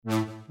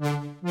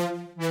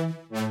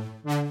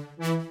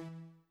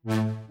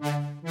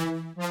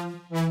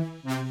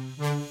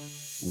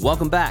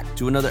Welcome back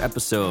to another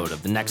episode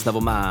of the Next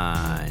Level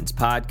Minds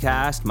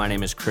podcast. My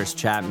name is Chris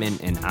Chapman,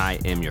 and I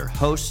am your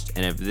host.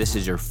 And if this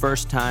is your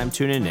first time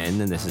tuning in,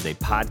 then this is a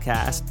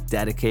podcast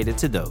dedicated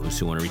to those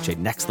who want to reach a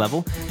next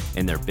level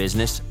in their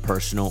business,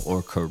 personal,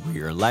 or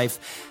career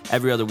life.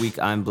 Every other week,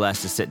 I'm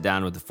blessed to sit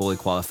down with a fully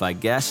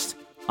qualified guest,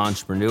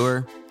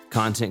 entrepreneur,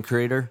 content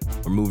creator,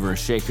 or mover and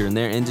shaker in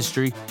their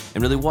industry,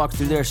 and really walk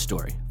through their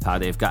story of how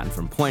they've gotten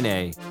from point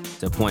A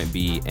to point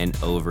B and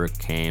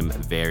overcame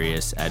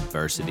various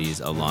adversities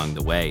along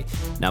the way.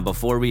 Now,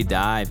 before we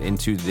dive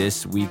into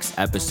this week's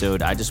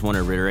episode, I just want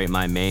to reiterate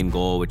my main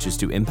goal, which is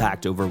to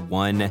impact over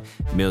 1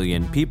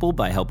 million people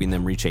by helping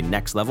them reach a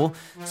next level.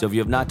 So if you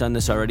have not done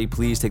this already,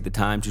 please take the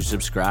time to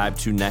subscribe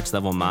to Next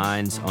Level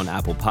Minds on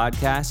Apple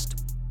Podcast.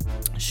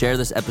 Share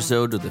this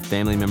episode with a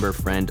family member,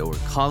 friend, or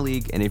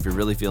colleague. And if you're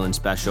really feeling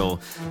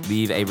special,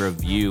 leave a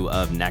review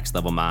of Next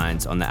Level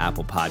Minds on the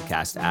Apple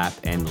Podcast app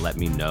and let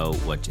me know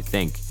what you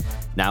think.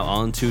 Now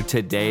on to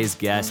today's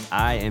guest.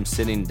 I am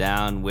sitting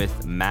down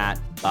with Matt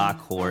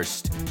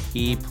Bockhorst.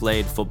 He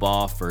played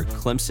football for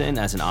Clemson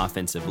as an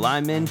offensive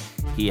lineman.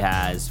 He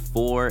has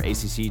 4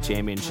 ACC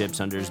championships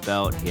under his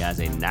belt. He has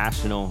a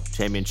national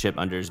championship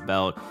under his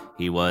belt.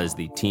 He was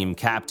the team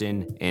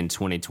captain in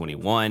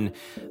 2021.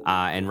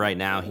 And right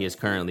now he is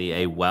currently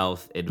a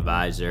wealth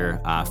advisor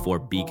for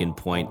Beacon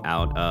Point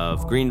out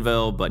of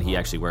Greenville, but he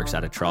actually works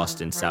out of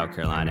Charleston, South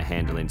Carolina,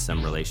 handling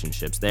some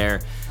relationships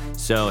there.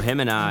 So him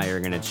and I are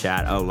going to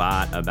chat a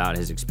lot about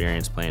his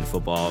experience playing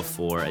football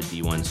for a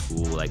D1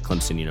 school like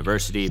Clemson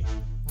University.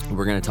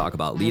 We're going to talk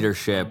about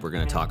leadership. We're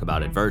going to talk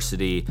about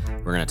adversity.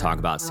 We're going to talk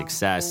about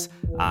success.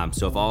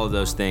 So if all of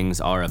those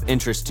things are of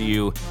interest to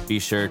you, be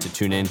sure to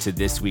tune in to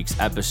this week's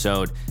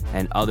episode.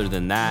 And other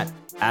than that,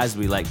 as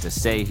we like to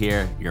say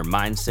here, your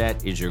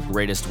mindset is your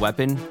greatest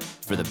weapon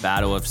for the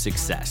battle of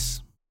success.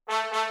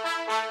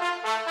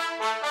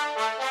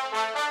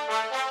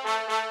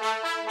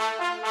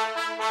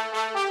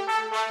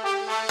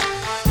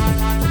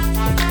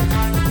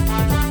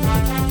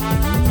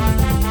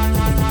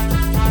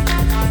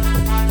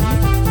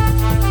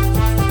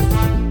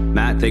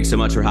 Thanks so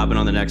much for hopping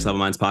on the Next Level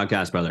Minds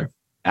podcast, brother.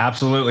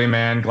 Absolutely,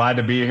 man. Glad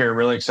to be here.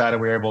 Really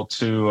excited we were able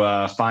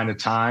to find a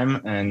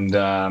time, and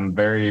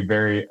very,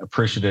 very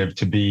appreciative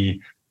to be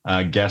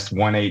guest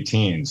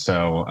 118.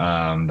 So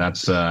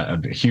that's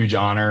a huge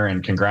honor,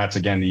 and congrats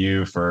again to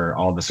you for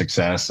all the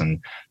success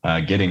and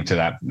getting to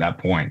that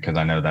point, because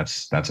I know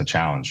that's a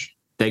challenge.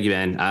 Thank you,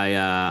 man.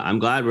 I'm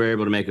glad we're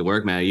able to make it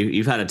work, man.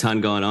 You've had a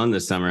ton going on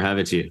this summer,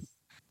 haven't you?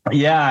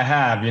 Yeah, I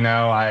have.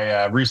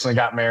 I recently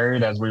got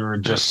married, as we were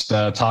just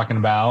talking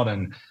about,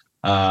 and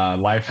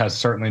life has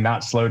certainly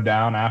not slowed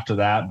down after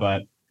that.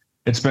 But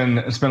it's been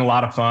a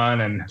lot of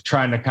fun, and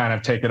trying to kind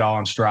of take it all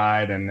in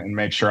stride and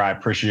make sure I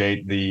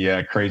appreciate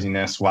the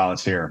craziness while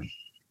it's here.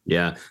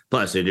 Yeah.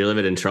 Plus, you're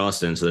living in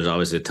Charleston, so there's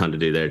always a ton to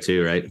do there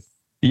too, right?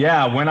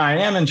 Yeah, when I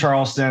am in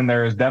Charleston,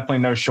 there is definitely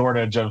no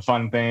shortage of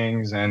fun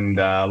things, and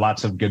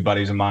lots of good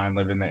buddies of mine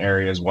live in the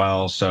area as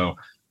well. So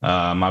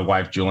my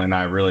wife, Julie, and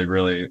I really,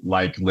 really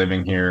like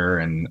living here,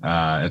 and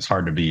it's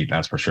hard to beat,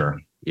 that's for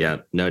sure. Yeah,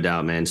 no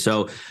doubt, man.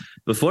 So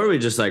before we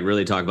just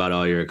really talk about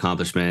all your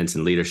accomplishments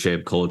and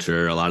leadership,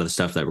 culture, a lot of the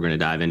stuff that we're going to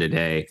dive in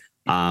today,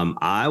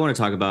 I want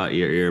to talk about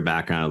your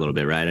background a little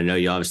bit, right? I know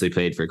you obviously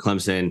played for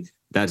Clemson.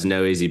 That's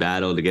no easy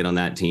battle to get on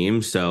that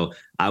team. So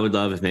I would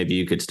love if maybe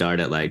you could start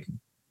at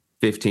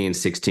 15,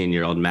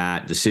 16-year-old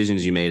Matt,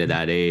 decisions you made at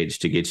that age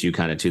to get you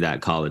kind of to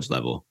that college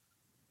level.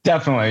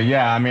 Definitely.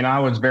 Yeah. I mean, I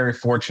was very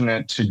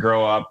fortunate to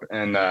grow up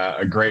in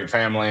a great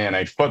family and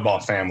a football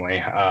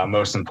family.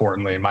 Most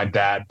importantly, my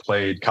dad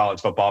played college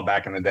football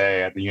back in the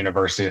day at the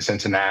University of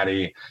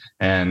Cincinnati.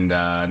 And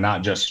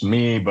not just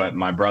me, but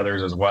my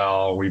brothers as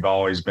well. We've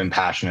always been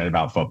passionate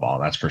about football,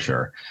 that's for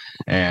sure.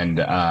 And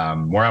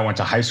where I went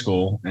to high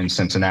school in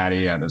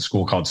Cincinnati at a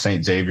school called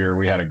St. Xavier,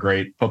 we had a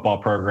great football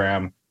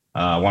program.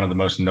 One of the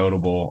most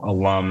notable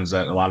alums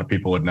that a lot of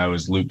people would know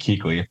is Luke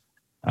Kuechly.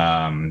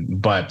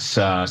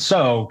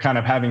 So kind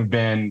of having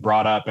been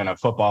brought up in a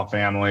football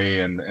family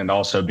and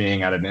also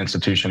being at an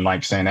institution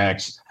like St.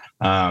 X,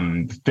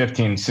 15,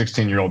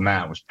 16-year-old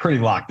Matt was pretty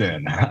locked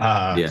in,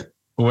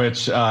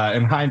 which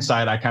in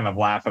hindsight, I kind of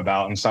laugh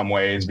about in some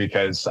ways,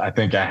 because I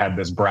think I had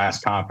this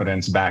brass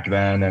confidence back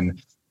then,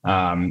 and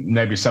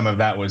maybe some of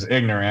that was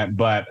ignorant,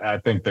 but I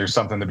think there's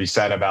something to be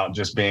said about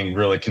just being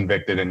really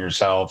convicted in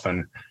yourself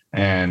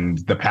and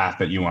the path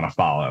that you want to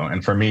follow.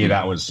 And for me,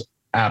 that was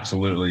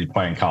absolutely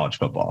playing college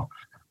football.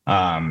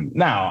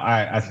 Now,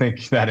 I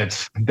think that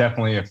it's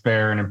definitely a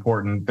fair and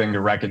important thing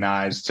to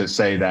recognize, to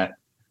say that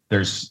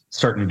there's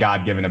certain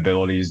God-given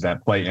abilities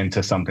that play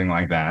into something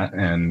like that.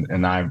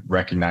 And I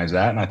recognize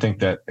that. And I think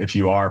that if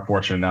you are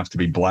fortunate enough to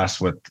be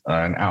blessed with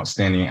an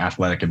outstanding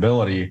athletic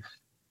ability,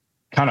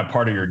 kind of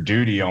part of your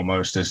duty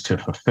almost is to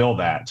fulfill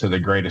that to the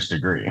greatest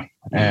degree.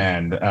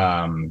 And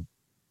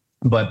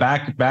but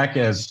back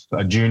as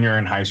a junior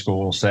in high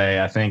school,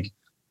 say, I think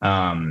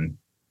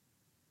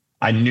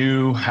I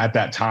knew at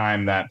that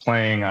time that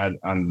playing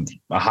on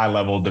a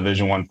high-level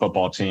Division I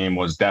football team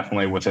was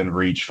definitely within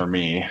reach for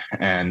me.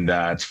 And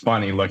it's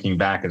funny looking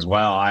back as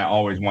well. I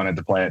always wanted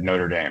to play at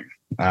Notre Dame.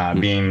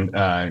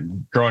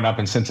 Growing up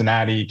in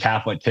Cincinnati,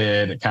 Catholic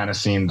kid, it kind of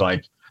seemed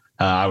like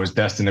I was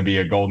destined to be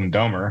a Golden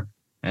Domer.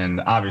 And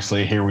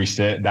obviously, here we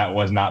sit. That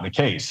was not the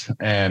case.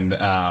 And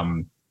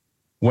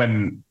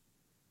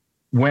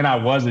when I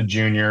was a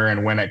junior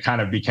and when it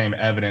kind of became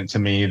evident to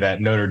me that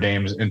Notre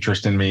Dame's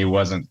interest in me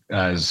wasn't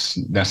as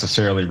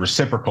necessarily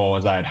reciprocal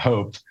as I had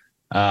hoped,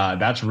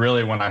 that's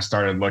really when I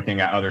started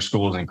looking at other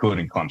schools,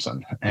 including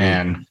Clemson.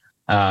 And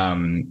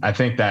I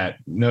think that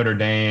Notre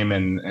Dame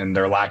and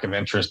their lack of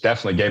interest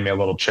definitely gave me a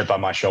little chip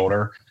on my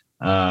shoulder.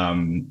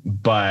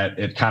 But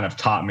it kind of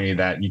taught me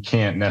that you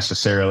can't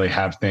necessarily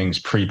have things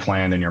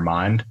pre-planned in your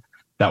mind.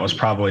 That was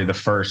probably the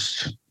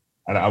first,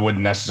 I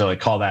wouldn't necessarily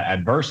call that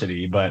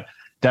adversity, but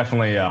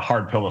definitely a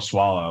hard pill to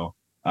swallow,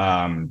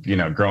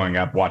 growing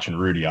up watching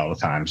Rudy all the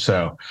time.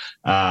 So,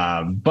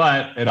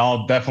 but it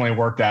all definitely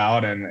worked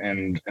out.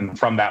 And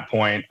from that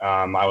point,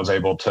 I was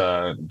able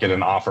to get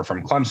an offer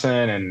from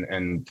Clemson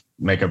and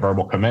make a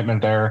verbal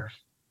commitment there.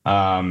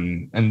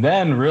 And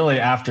then really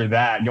after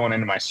that, going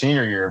into my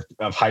senior year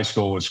of high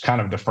school was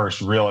kind of the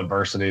first real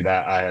adversity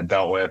that I had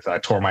dealt with. I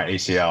tore my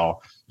ACL.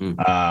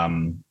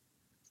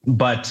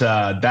 But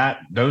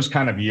those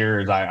kind of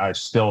years, I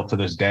still to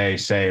this day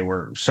say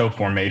were so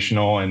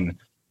formational and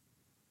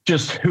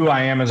just who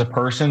I am as a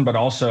person, but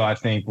also I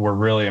think were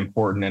really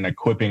important in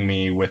equipping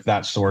me with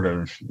that sort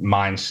of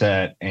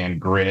mindset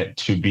and grit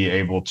to be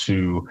able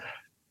to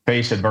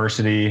face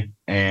adversity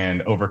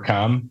and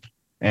overcome.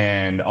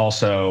 And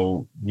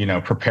also,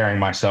 preparing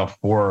myself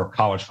for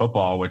college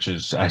football, which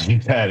is, as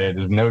you said, it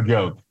is no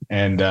joke.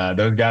 And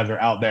those guys are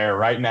out there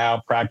right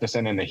now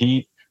practicing in the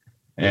heat.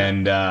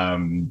 And, I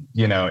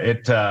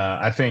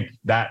think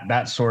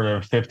that sort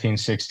of 15,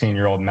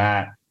 16-year-old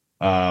Matt,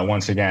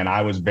 once again,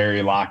 I was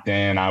very locked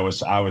in. I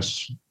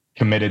was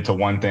committed to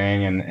one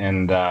thing.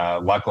 And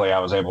luckily I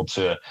was able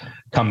to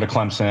come to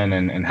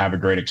Clemson and have a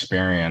great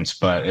experience.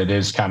 But it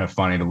is kind of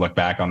funny to look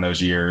back on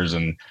those years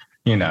and,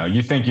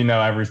 you think you know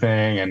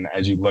everything, and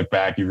as you look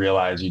back, you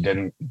realize you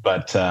didn't.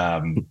 But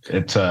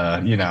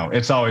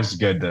it's always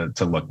good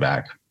to look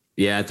back.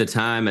 Yeah, at the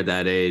time, at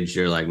that age,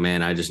 you're like,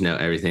 man, I just know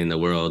everything in the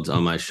world's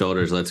on my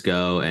shoulders. Let's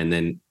go. And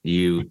then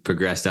you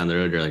progress down the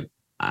road. You're like,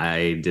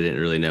 I didn't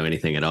really know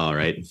anything at all,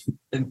 right?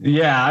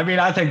 Yeah, I mean,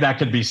 I think that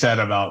could be said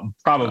about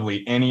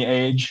probably any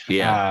age.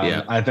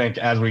 Yeah. I think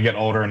as we get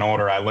older and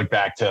older, I look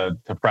back to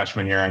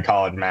freshman year in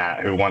college,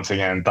 Matt, who once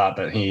again thought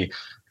that he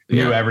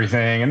knew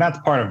everything. And that's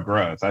part of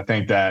growth. I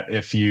think that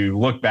if you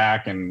look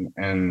back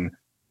and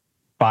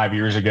 5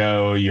 years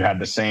ago, you had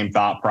the same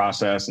thought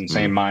process and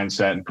same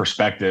mindset and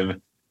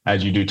perspective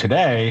as you do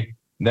today,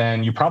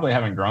 then you probably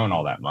haven't grown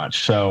all that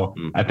much. So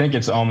I think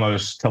it's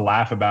almost, to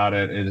laugh about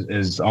it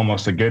is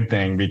almost a good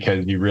thing,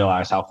 because you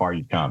realize how far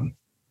you've come.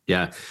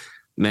 Yeah,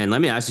 man,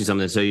 let me ask you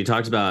something. So you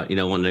talked about,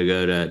 wanting to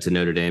go to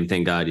Notre Dame.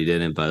 Thank God you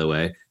didn't, by the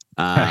way.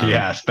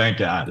 Yes, thank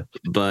God.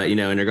 But,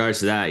 in regards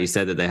to that, you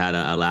said that they had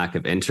a lack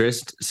of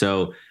interest.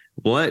 So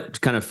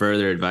what kind of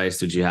further advice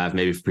would you have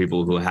maybe for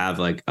people who have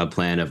like a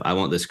plan of, I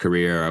want this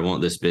career, or I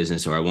want this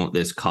business, or I want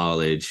this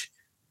college,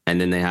 and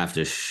then they have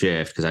to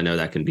shift? Because I know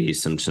that can be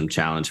some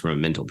challenge from a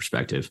mental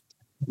perspective.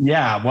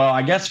 Yeah, well,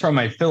 I guess from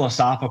a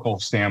philosophical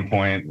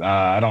standpoint,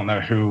 I don't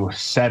know who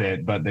said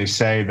it, but they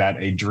say that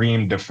a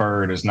dream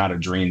deferred is not a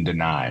dream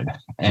denied.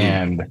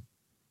 And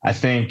I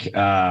think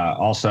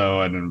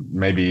also, and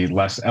maybe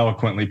less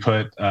eloquently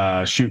put,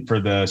 shoot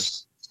for the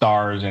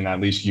stars and at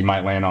least you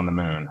might land on the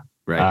moon.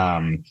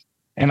 Right.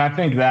 And I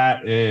think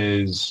that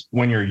is,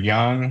 when you're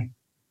young,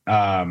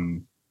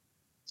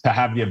 to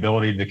have the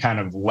ability to kind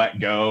of let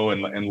go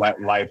and let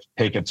life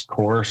take its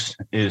course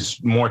is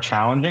more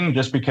challenging,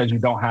 just because you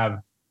don't have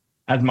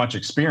as much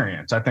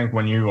experience. I think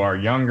when you are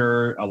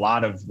younger, a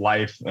lot of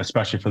life,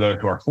 especially for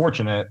those who are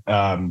fortunate,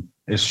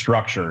 is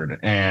structured,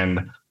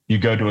 and you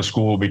go to a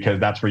school because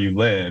that's where you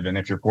live. And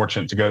if you're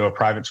fortunate to go to a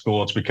private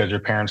school, it's because your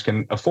parents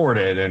can afford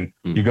it, and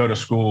you go to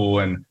school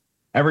and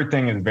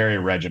everything is very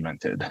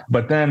regimented.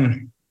 But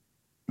then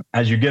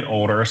as you get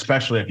older,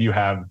 especially if you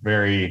have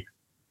very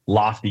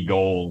lofty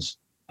goals,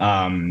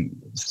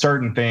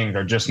 certain things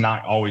are just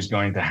not always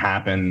going to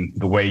happen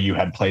the way you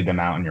had played them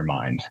out in your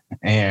mind.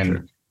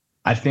 And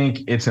I think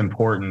it's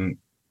important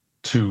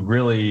to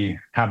really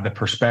have the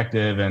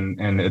perspective,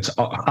 and it's,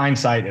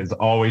 hindsight is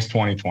always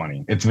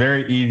 2020. It's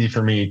very easy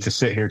for me to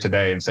sit here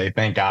today and say,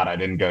 thank God I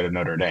didn't go to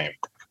Notre Dame.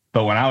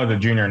 But when I was a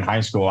junior in high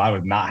school, I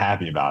was not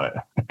happy about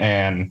it.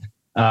 And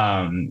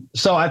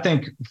so I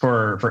think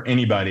for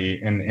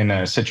anybody in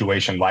a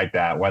situation like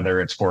that,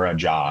 whether it's for a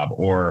job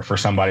or for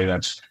somebody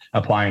that's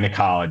applying to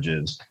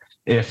colleges,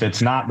 if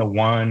it's not the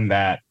one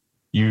that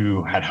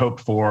you had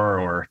hoped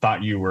for or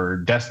thought you were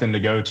destined to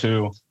go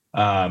to,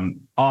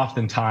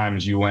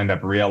 oftentimes you end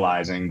up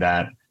realizing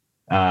that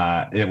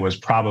it was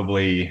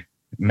probably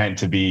meant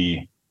to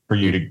be for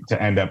you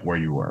to end up where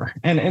you were.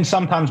 And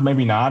sometimes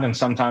maybe not. And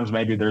sometimes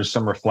maybe there's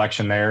some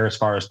reflection there as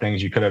far as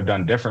things you could have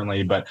done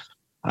differently. But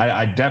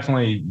I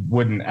definitely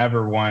wouldn't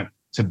ever want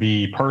to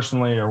be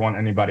personally or want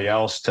anybody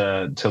else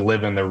to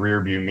live in the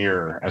rearview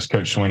mirror, as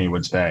Coach Sweeney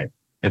would say.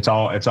 It's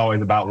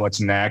always about what's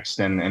next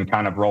and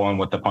kind of rolling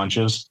with the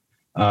punches.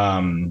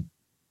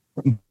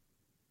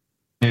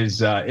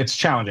 It's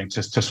challenging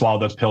to swallow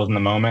those pills in the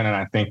moment. And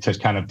I think to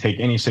kind of take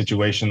any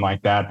situation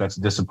like that that's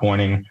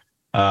disappointing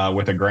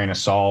with a grain of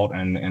salt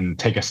and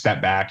take a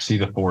step back, see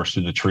the forest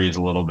through the trees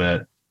a little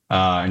bit.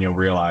 And you'll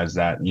realize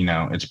that,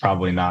 it's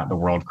probably not the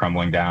world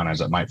crumbling down as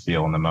it might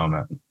feel in the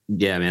moment.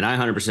 Yeah, man, I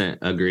 100%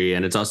 agree.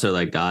 And it's also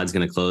like God's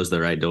going to close the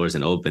right doors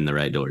and open the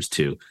right doors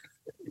too.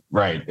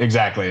 Right.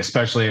 Exactly.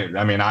 Especially,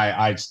 I mean,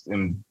 I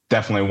am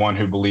definitely one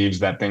who believes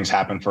that things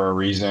happen for a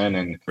reason,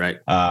 and right.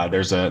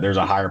 There's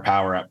a higher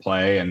power at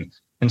play. And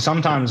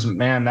sometimes,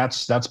 man,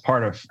 that's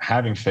part of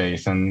having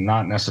faith, and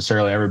not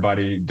necessarily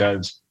everybody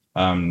does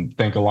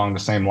think along the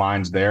same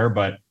lines there,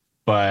 but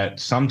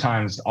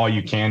sometimes all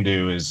you can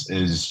do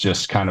is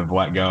just kind of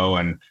let go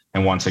and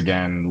once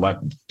again,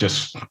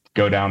 just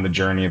go down the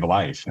journey of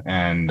life.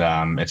 And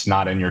it's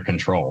not in your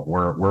control.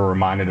 We're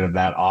reminded of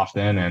that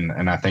often.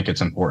 And I think it's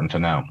important to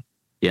know.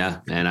 Yeah.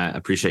 And I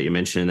appreciate you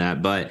mentioning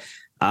that, but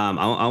I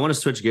want to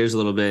switch gears a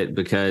little bit,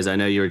 because I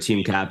know you're a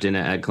team captain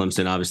at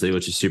Clemson, obviously,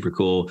 which is super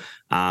cool.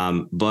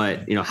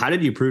 But how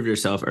did you prove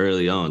yourself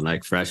early on,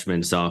 like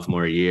freshman,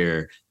 sophomore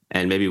year?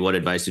 And maybe what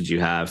advice would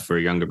you have for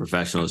younger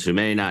professionals who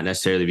may not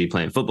necessarily be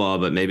playing football,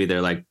 but maybe they're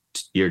like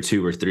year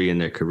 2 or 3 in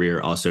their career,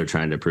 also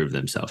trying to prove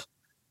themselves?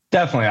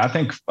 Definitely. I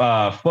think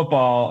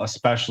football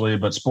especially,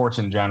 but sports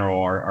in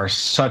general are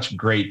such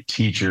great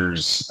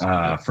teachers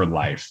for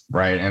life,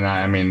 right? And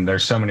I mean,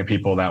 there's so many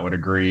people that would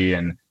agree.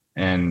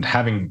 And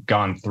having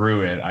gone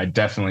through it, I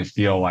definitely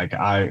feel like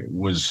I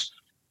was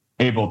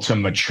able to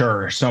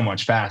mature so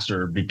much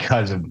faster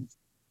because of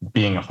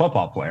being a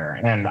football player.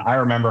 And I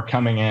remember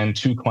coming in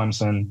to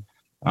Clemson.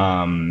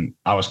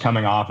 I was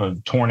coming off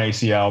of torn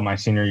ACL my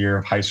senior year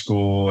of high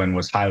school and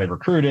was highly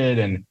recruited.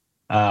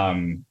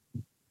 And,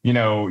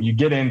 you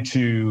get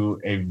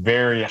into a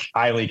very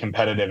highly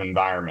competitive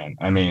environment.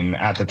 I mean,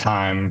 at the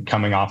time,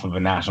 coming off of a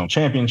national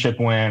championship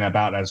win,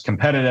 about as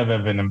competitive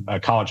of a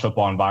college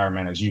football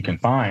environment as you can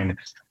find.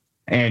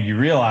 And you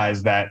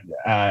realize that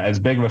as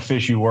big of a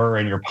fish you were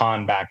in your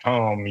pond back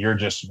home, you're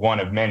just one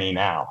of many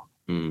now.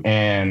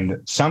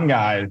 And some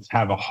guys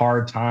have a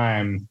hard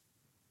time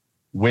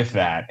with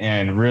that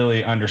and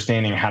really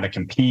understanding how to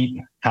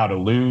compete, how to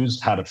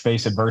lose, how to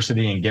face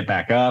adversity and get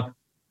back up,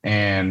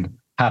 and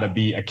how to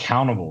be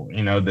accountable.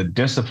 The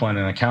discipline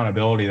and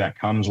accountability that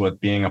comes with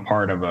being a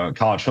part of a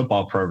college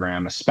football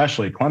program,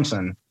 especially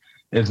Clemson,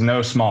 is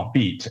no small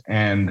feat.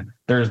 And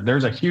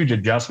there's a huge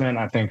adjustment,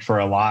 I think, for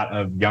a lot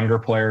of younger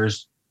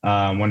players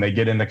when they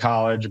get into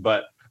college.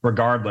 But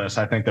regardless,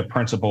 I think the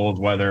principles,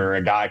 whether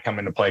a guy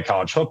coming to play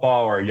college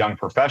football or young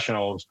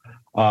professionals,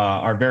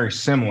 are very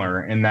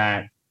similar in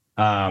that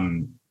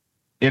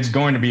it's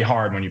going to be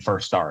hard when you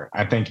first start.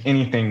 I think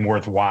anything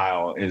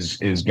worthwhile is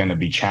going to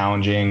be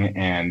challenging,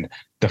 and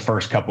the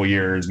first couple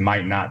years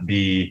might not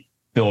be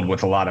filled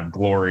with a lot of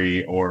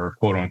glory or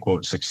quote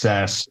unquote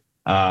success,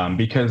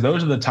 because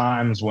those are the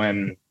times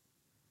when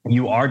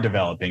you are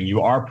developing,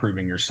 you are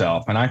proving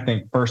yourself. And I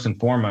think first and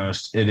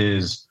foremost, it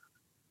is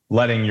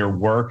letting your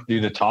work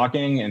do the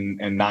talking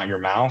and not your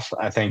mouth.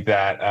 I think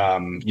that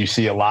you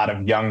see a lot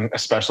of young,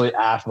 especially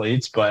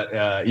athletes,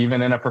 but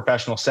even in a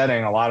professional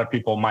setting, a lot of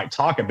people might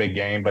talk a big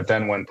game, but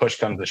then when push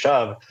comes to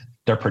shove,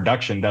 their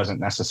production doesn't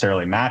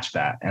necessarily match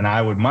that. And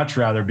I would much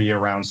rather be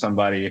around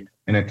somebody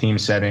in a team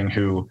setting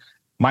who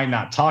might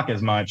not talk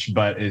as much,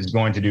 but is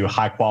going to do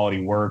high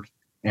quality work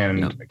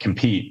and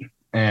compete.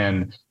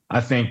 And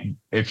I think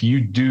if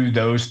you do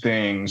those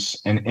things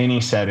in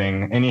any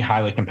setting, any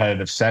highly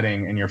competitive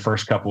setting in your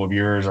first couple of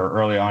years or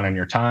early on in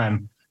your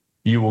time,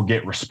 you will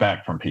get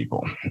respect from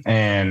people.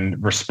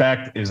 And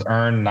respect is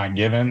earned, not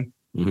given.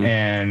 Mm-hmm.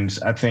 And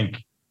I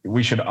think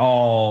we should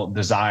all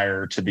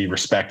desire to be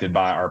respected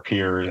by our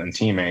peers and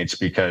teammates,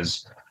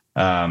 because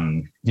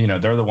they're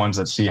the ones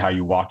that see how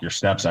you walk your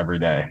steps every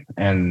day.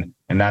 And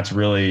that's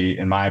really,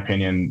 in my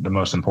opinion, the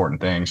most important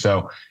thing.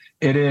 So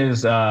it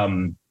is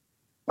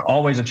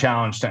always a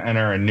challenge to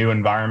enter a new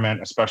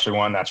environment, especially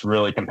one that's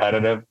really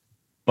competitive,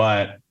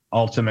 but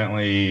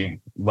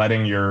ultimately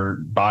letting your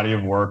body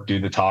of work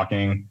do the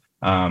talking,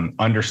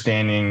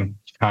 understanding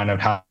kind of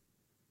how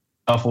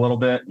a little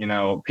bit,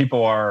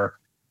 people are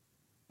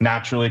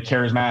naturally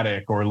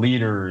charismatic or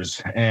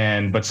leaders,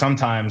 but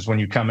sometimes when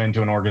you come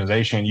into an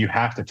organization, you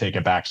have to take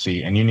a back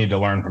seat and you need to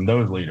learn from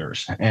those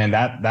leaders. And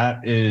that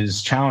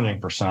is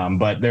challenging for some,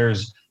 but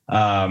there's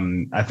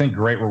I think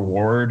great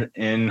reward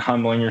in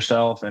humbling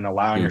yourself and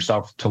allowing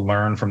yourself to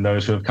learn from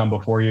those who have come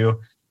before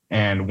you.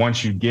 And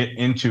once you get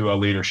into a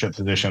leadership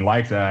position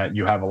like that,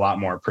 you have a lot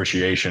more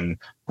appreciation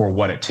for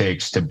what it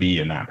takes to be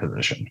in that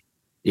position.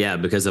 Yeah,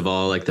 because of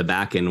all like the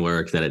back end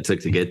work that it took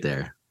to get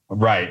there.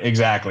 Right,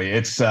 exactly.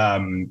 It's,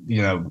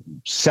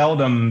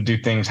 seldom do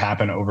things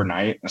happen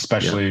overnight,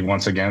 especially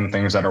once again,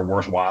 things that are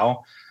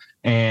worthwhile.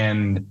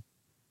 And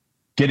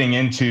getting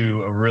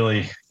into a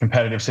really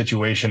competitive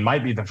situation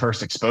might be the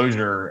first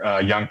exposure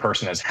a young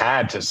person has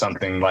had to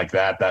something like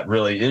that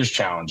really is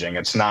challenging.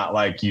 It's not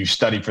like you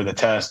study for the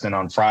test and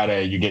on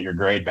Friday you get your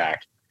grade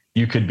back.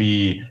 You could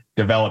be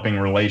developing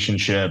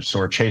relationships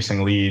or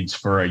chasing leads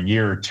for a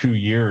year or 2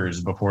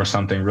 years before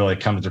something really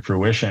comes to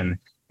fruition,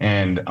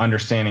 and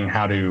understanding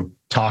how to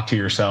talk to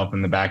yourself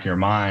in the back of your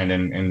mind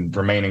and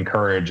remain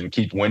encouraged and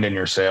keep wind in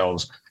your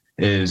sails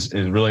is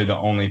really the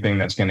only thing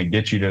that's going to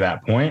get you to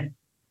that point.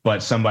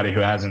 But somebody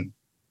who hasn't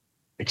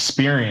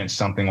experienced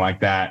something like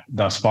that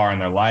thus far in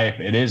their life,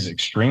 it is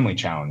extremely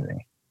challenging.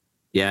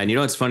 Yeah. And you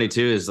know, what's funny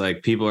too, is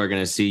like people are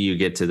going to see you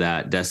get to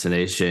that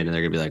destination and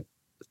they're going to be like,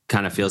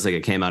 kind of feels like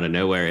it came out of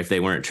nowhere if they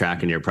weren't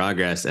tracking your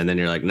progress. And then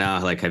you're like, no,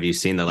 like, have you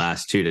seen the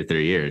last 2 to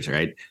 3 years?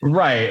 Right.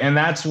 Right. And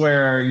that's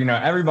where, you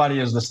know, everybody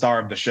is the star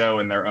of the show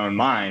in their own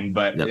mind.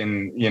 But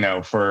in, you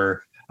know,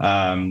 for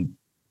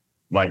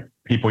like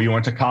people you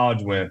went to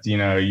college with, you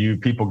know,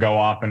 people go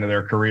off into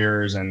their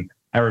careers and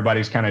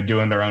everybody's kind of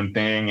doing their own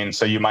thing. And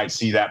so you might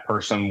see that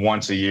person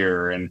once a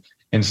year.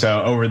 And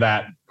so over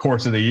that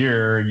course of the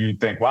year, you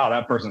think, wow,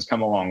 that person's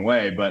come a long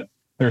way. But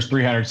there's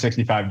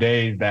 365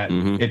 days that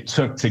it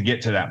took to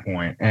get to that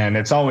point. And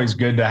it's always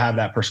good to have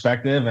that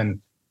perspective. And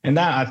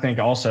that, I think,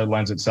 also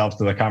lends itself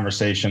to the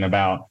conversation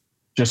about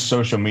just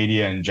social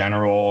media in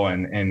general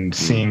and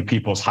seeing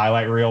people's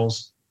highlight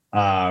reels.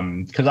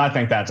 Because I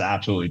think that's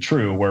absolutely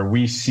true, where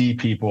we see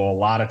people a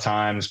lot of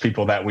times,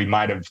 people that we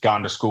might have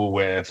gone to school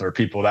with or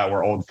people that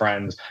were old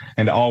friends,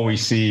 and all we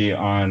see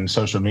on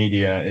social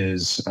media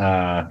is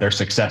their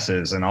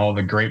successes and all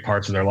the great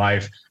parts of their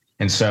life.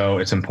 And so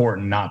it's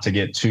important not to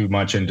get too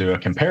much into a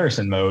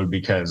comparison mode,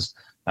 because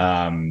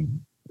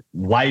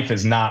life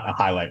is not a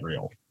highlight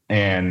reel.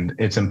 And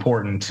it's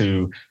important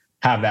to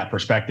have that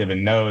perspective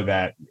and know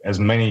that as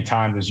many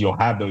times as you'll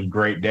have those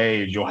great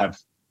days, you'll have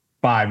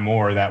 5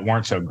 more that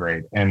weren't so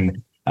great.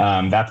 And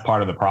that's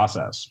part of the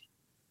process.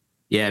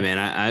 Yeah,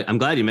 man, I'm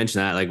glad you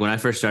mentioned that. Like when I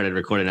first started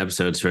recording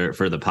episodes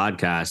for the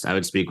podcast, I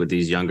would speak with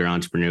these younger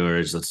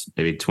entrepreneurs, let's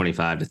maybe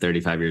 25 to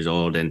 35 years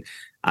old. And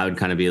I would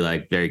kind of be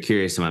like very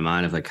curious in my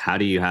mind of like, how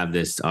do you have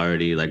this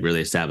already like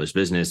really established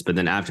business? But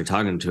then after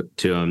talking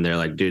to them, they're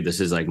like, dude, this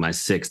is like my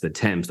 6th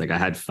attempt. Like I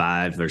had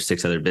 5 or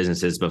 6 other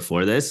businesses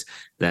before this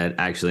that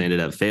actually ended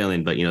up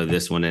failing, but you know,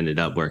 this one ended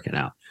up working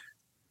out.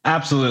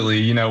 Absolutely.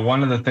 You know,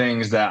 one of the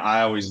things that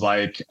I always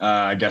like,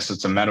 I guess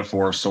it's a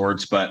metaphor of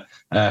sorts, but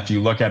if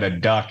you look at a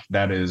duck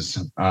that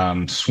is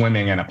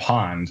swimming in a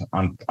pond,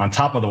 on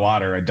top of the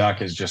water, a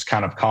duck is just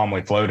kind of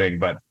calmly floating,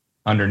 but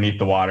underneath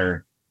the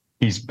water,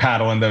 he's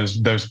paddling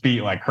those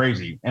feet like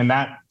crazy. And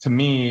that, to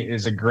me,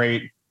 is a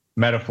great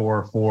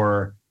metaphor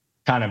for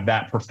kind of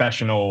that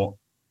professional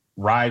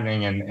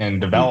rising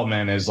and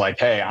development is like,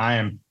 hey, I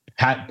am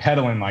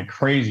pedaling like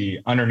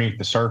crazy underneath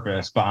the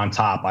surface, but on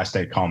top I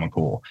stay calm and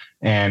cool.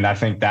 And I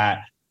think that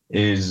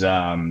is,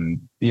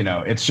 you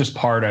know, it's just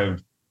part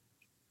of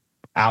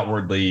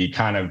outwardly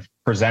kind of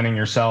presenting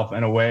yourself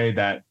in a way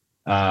that,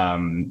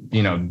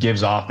 you know,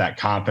 gives off that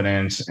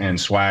confidence and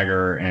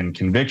swagger and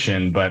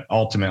conviction. But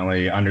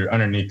ultimately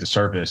underneath the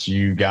surface,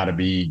 you got to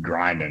be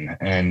grinding.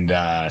 And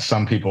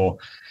some people,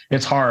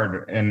 it's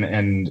hard.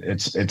 And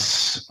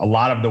it's a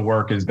lot of the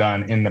work is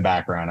done in the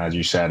background. As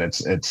you said,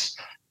 it's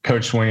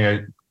Coach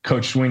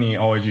Sweeney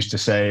always used to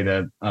say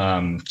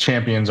that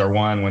champions are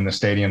won when the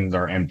stadiums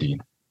are empty.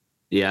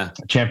 Yeah.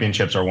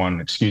 Championships are won,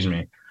 excuse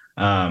me.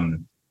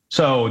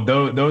 So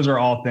those are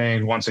all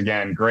things, once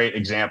again, great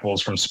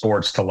examples from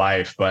sports to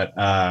life, but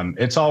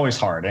it's always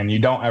hard and you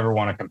don't ever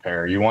want to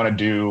compare. You want to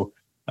do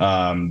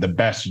the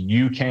best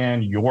you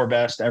can, your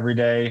best every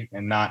day,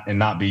 and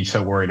not be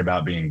so worried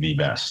about being the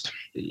best.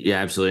 Yeah,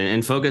 absolutely.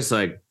 And focus,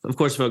 like, of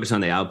course, focus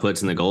on the outputs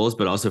and the goals,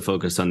 but also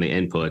focus on the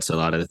inputs, a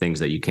lot of the things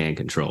that you can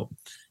control.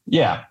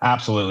 Yeah,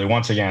 absolutely.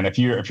 Once again, if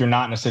you're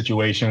not in a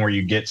situation where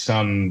you get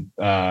some,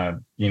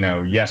 you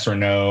know, yes or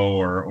no,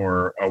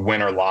 or a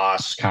win or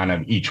loss kind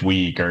of each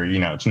week, or, you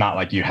know, it's not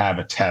like you have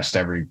a test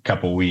every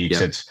couple of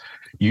weeks. Yep.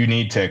 You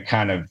need to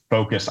kind of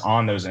focus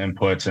on those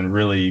inputs and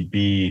really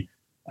be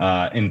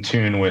in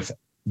tune with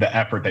the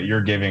effort that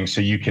you're giving, so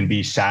you can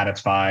be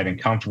satisfied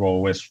and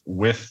comfortable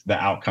with the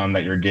outcome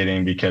that you're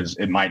getting, because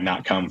it might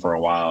not come for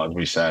a while, as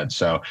we said.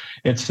 So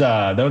it's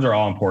those are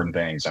all important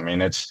things. I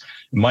mean, it's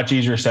much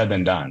easier said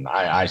than done.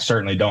 I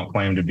certainly don't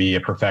claim to be a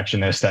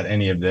perfectionist at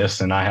any of this,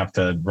 and I have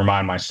to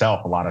remind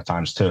myself a lot of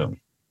times too.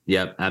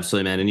 Yep,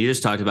 absolutely, man. And you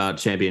just talked about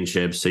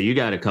championships. So you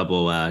got a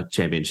couple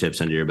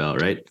championships under your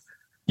belt, right?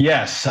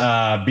 Yes.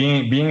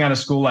 Being at a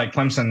school like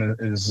Clemson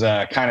is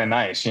kind of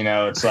nice. You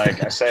know, it's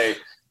like I say,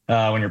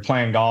 when you're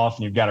playing golf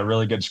and you've got a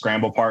really good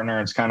scramble partner,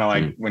 it's kind of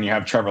like when you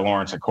have Trevor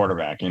Lawrence at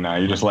quarterback, you know,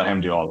 you just let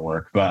him do all the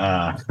work.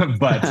 But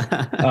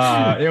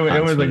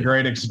it was a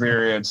great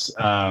experience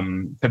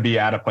to be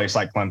at a place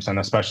like Clemson,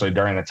 especially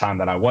during the time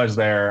that I was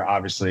there.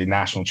 Obviously,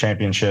 national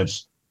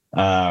championships,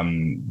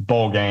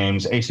 bowl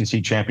games,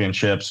 ACC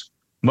championships.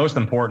 Most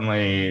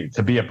importantly,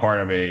 to be a part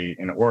of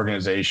an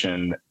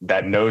organization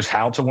that knows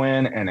how to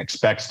win and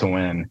expects to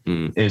win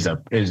is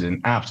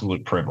an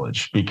absolute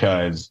privilege,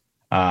 because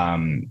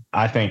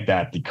I think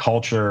that the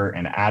culture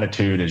and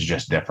attitude is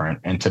just different.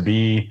 And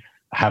to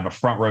have a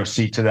front row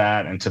seat to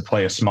that and to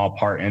play a small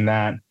part in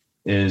that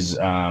is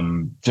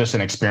just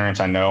an experience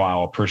I know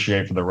I'll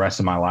appreciate for the rest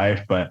of my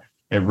life. But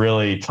it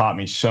really taught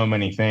me so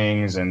many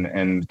things.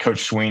 And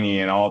Coach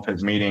Sweeney and all of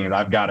his meetings,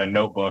 I've got a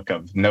notebook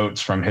of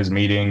notes from his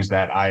meetings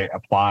that I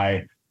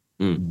apply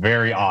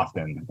very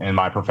often in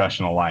my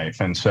professional life.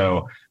 And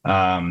so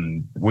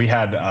we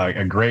had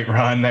a great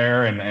run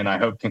there, and I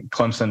hope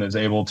Clemson is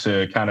able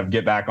to kind of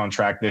get back on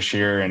track this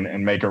year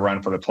and make a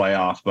run for the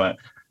playoff. But,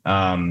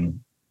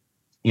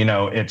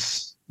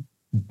 it's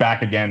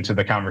back again to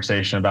the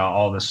conversation about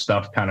all this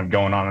stuff kind of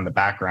going on in the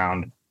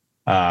background,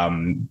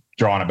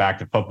 drawing it back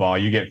to football.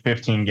 You get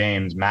 15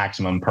 games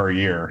maximum per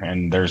year,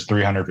 and there's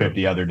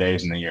 350 other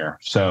days in the year.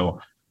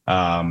 So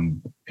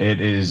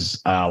it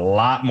is a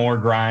lot more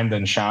grind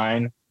than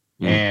shine.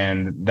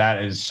 And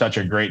that is such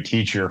a great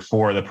teacher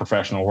for the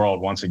professional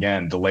world. Once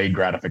again, delayed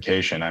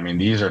gratification. I mean,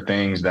 these are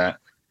things that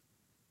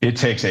it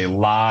takes a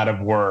lot of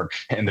work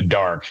in the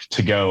dark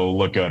to go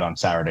look good on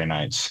Saturday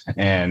nights.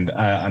 And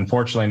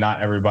unfortunately,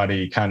 not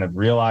everybody kind of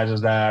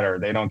realizes that, or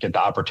they don't get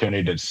the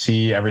opportunity to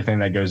see everything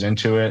that goes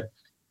into it.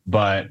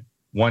 But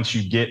once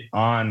you get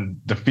on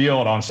the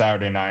field on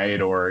Saturday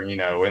night, or, in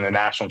the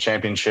national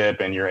championship,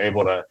 and you're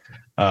able to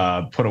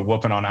put a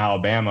whooping on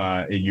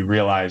Alabama, you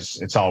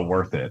realize it's all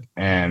worth it.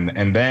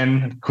 And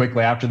then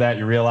quickly after that,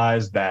 you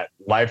realize that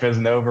life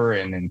isn't over,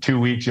 and in 2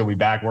 weeks you'll be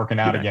back working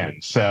out again.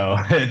 So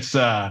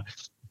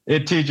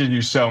it teaches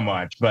you so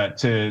much. But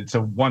to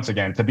once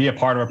again, to be a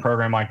part of a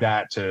program like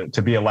that,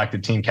 to be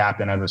elected team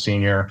captain as a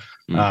senior,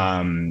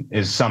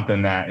 is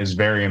something that is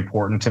very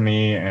important to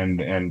me,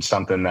 and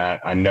something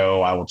that I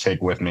know I will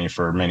take with me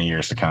for many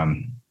years to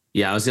come.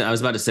 Yeah, I was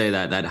about to say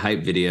that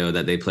hype video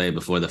that they play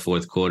before the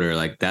fourth quarter,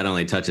 like that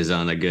only touches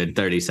on a good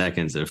 30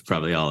 seconds of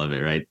probably all of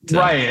it, right?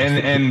 Right.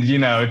 And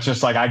it's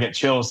just like I get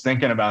chills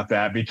thinking about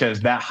that, because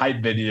that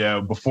hype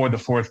video before the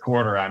fourth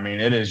quarter, I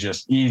mean, it is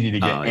just easy to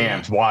get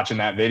amped watching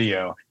that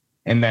video.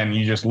 And then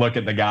you just look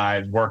at the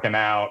guys working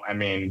out. I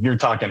mean, you're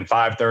talking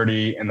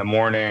 5:30 in the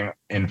morning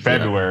in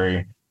February.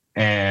 Yeah.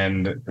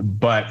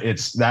 But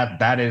it's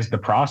that is the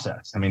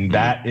process. I mean,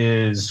 that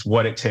is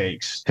what it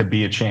takes to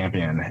be a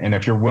champion. And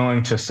if you're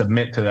willing to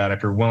submit to that,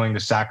 if you're willing to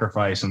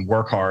sacrifice and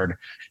work hard,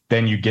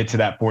 then you get to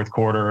that fourth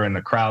quarter and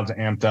the crowd's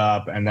amped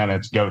up, and then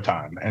it's go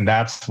time. And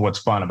that's what's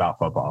fun about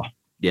football.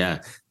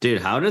 Yeah.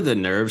 Dude, how did the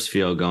nerves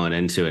feel going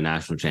into a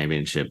national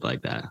championship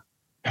like that?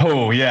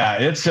 Oh, yeah.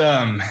 It's,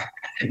 it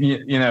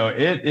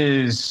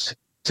is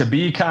to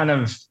be kind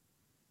of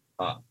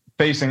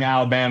facing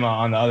Alabama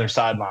on the other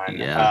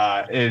sideline.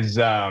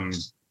 I'm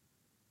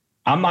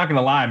not going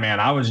to lie, man.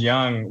 I was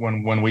young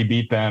when we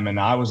beat them, and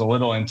I was a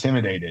little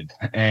intimidated.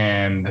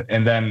 And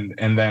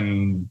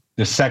then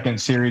the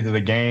second series of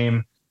the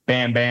game,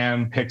 bam,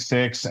 bam, pick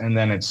six, and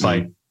then it's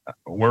like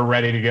we're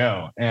ready to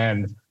go.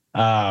 And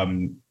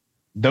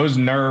those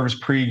nerves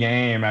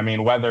pre-game, I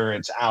mean, whether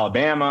it's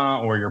Alabama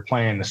or you're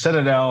playing the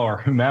Citadel or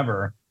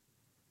whomever,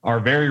 are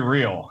very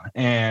real.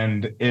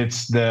 And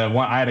it's the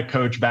one. I had a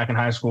coach back in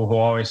high school who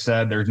always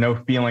said there's no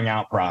feeling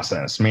out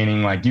process,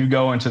 meaning like you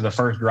go into the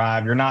first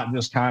drive, you're not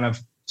just kind of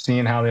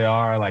seeing how they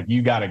are, like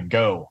you got to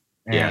go.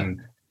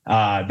 And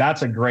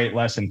that's a great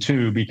lesson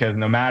too, because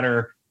no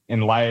matter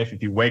in life,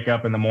 if you wake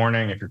up in the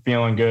morning, if you're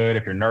feeling good,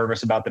 if you're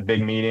nervous about the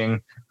big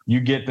meeting, you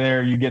get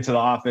there, you get to the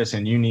office,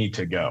 and you need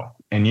to go.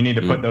 And you need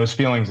to put those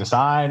feelings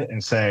aside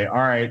and say, all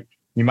right,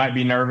 you might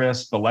be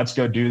nervous, but let's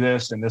go do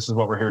this. And this is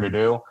what we're here to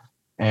do.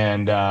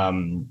 And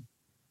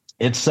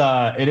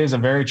it is a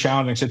very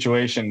challenging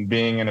situation,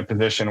 being in a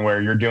position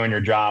where you're doing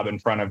your job in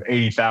front of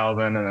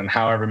 80,000 and then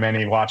however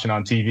many watching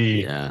on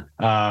TV.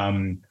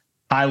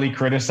 Highly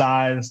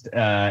criticized.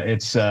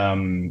 It's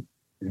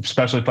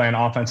especially playing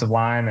offensive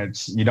line.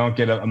 You don't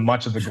get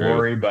much of the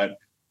glory, but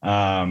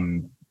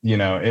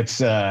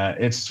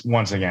it's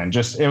once again,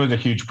 it was a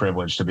huge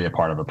privilege to be a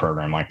part of a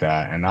program like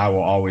that. And I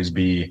will always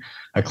be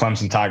a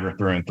Clemson Tiger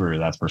through and through.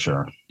 That's for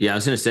sure. Yeah. I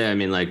was going to say, I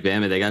mean, like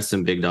Bama, they got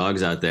some big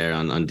dogs out there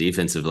on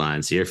defensive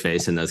line. So you're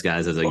facing those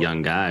guys as a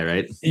young guy,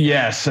 right?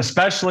 Yes.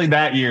 Especially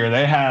that year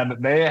they had,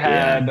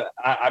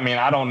 I mean,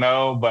 I don't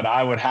know, but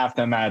I would have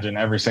to imagine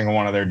every single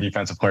one of their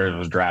defensive players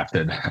was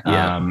drafted.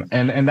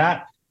 And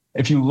that,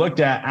 if you looked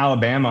at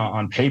Alabama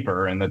on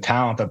paper and the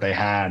talent that they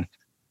had,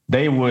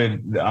 they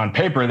would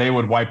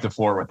wipe the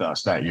floor with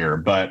us that year.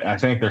 But I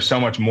think there's so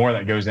much more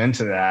that goes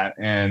into that.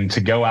 And to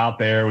go out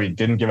there, we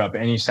didn't give up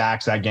any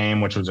sacks that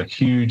game, which was a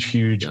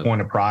huge point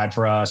of pride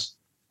for us.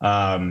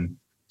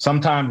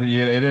 Sometimes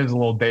it is a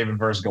little David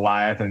versus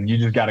Goliath, and you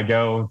just got to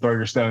go throw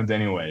your stones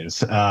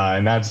anyways.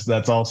 And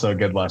that's also a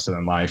good lesson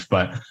in life.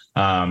 But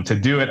to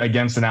do it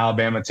against an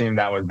Alabama team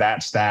that was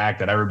that stacked,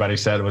 that everybody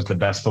said was the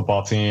best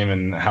football team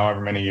in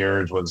however many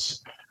years,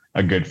 was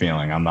a good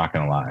feeling. I'm not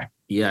going to lie.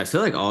 Yeah, I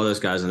feel like all those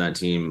guys on that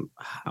team,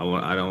 I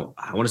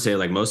want to say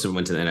like most of them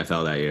went to the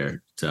NFL that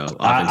year. So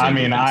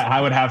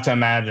I would have to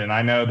imagine.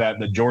 I know that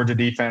the Georgia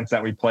defense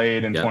that we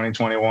played in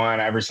 2021,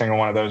 every single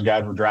one of those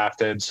guys were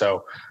drafted.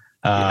 So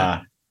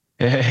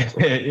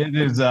It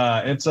is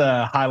it's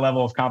a high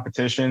level of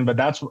competition, but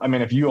I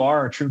mean, if you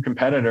are a true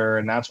competitor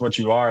and that's what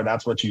you are,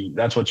 that's what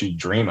you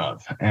dream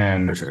of.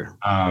 And For sure.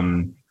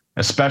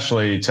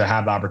 Especially to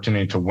have the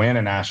opportunity to win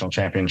a national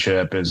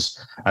championship is,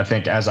 I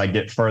think, as I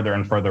get further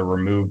and further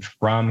removed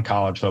from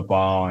college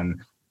football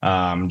and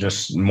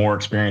just more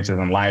experiences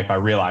in life, I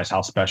realize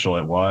how special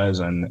it was.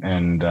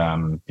 And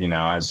you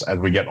know, as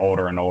we get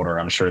older and older,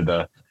 I'm sure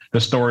the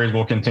stories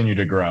will continue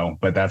to grow,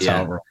 but that's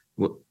how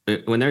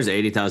when there's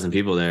 80,000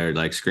 people there,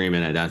 like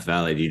screaming at Death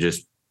Valley, do you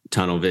just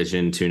tunnel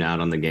vision, tune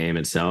out on the game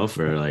itself,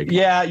 or like?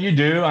 Yeah, you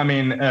do. I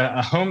mean,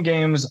 home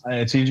games,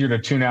 it's easier to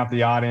tune out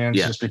the audience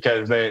just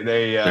because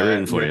they're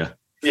rooting for you.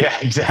 Yeah,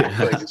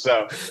 exactly.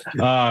 So,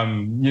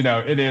 you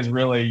know, it is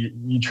really,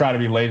 you try to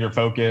be laser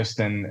focused,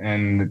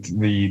 and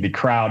the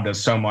crowd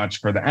does so much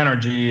for the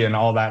energy and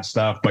all that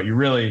stuff, but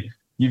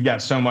you've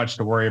got so much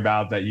to worry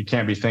about that you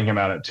can't be thinking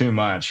about it too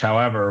much.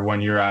 However,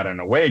 when you're at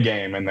an away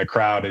game and the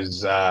crowd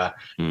is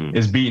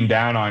beating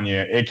down on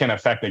you, it can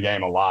affect the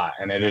game a lot.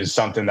 And it is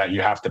something that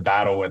you have to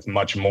battle with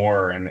much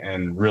more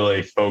and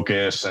really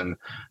focus. And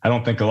I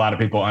don't think a lot of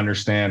people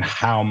understand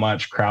how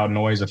much crowd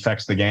noise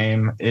affects the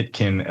game. It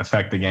can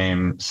affect the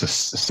game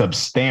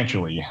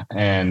substantially.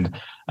 And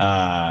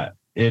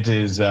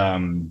it's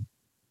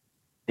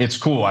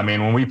cool. I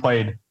mean, when we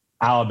played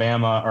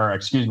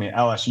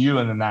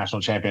LSU in the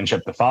national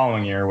championship the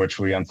following year, which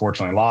we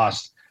unfortunately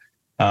lost,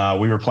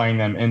 we were playing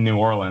them in New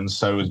Orleans.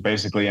 So it was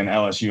basically an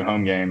LSU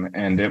home game,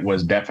 and it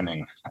was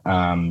deafening.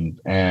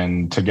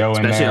 And to go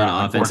especially in there,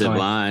 on offensive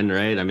line,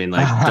 right? I mean,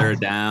 like third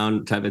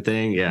down type of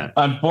thing. Yeah.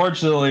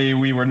 Unfortunately,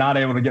 we were not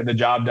able to get the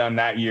job done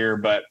that year,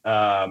 but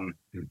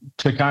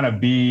to kind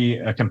of be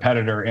a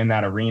competitor in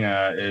that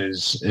arena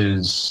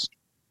is,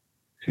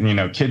 you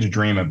know, kids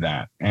dream of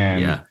that.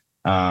 And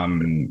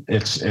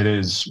it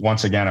is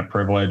once again a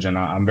privilege, and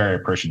I'm very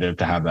appreciative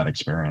to have that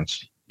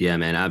experience. Yeah,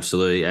 man,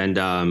 absolutely. And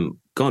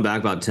going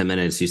back about 10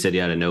 minutes, you said you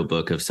had a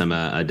notebook of some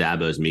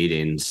Dabo's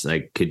meetings.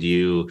 Like, could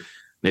you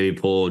maybe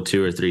pull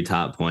 2 or 3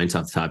 top points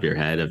off the top of your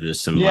head of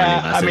just some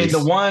learning lessons? I mean,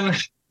 the one,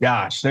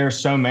 gosh, there's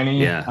so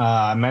many.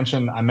 I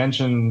mentioned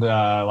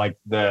like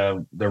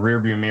the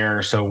rear view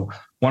mirror. So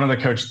one of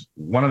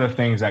the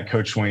things that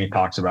Coach Sweeney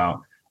talks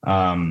about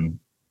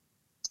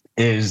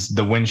is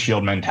the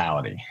windshield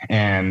mentality.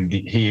 And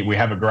we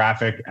have a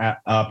graphic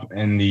up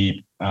in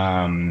the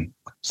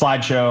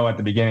slideshow at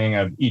the beginning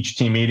of each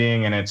team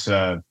meeting, and it's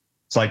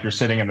like you're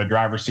sitting in the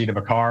driver's seat of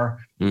a car.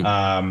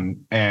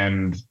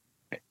 And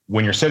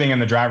when you're sitting in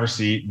the driver's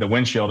seat, the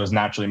windshield is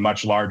naturally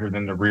much larger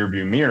than the rear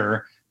view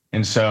mirror.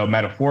 And so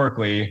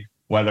metaphorically,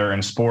 whether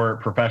in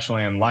sport,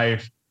 professionally, in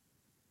life,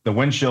 the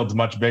windshield's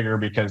much bigger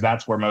because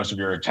that's where most of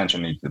your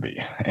attention needs to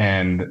be.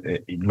 And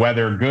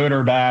whether good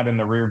or bad in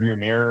the rear view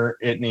mirror,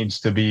 it needs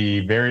to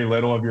be very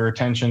little of your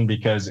attention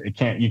because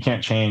you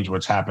can't change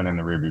what's happened in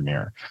the rear view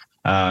mirror.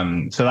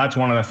 So that's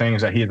one of the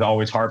things that he's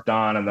always harped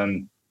on. And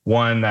then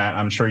one that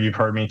I'm sure you've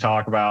heard me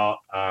talk about,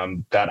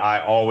 that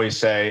I always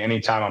say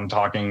anytime I'm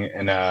talking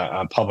in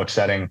a public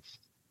setting,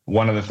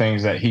 one of the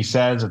things that he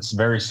says, it's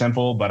very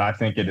simple, but I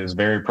think it is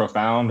very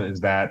profound,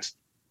 is that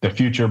the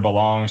future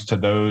belongs to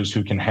those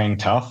who can hang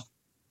tough.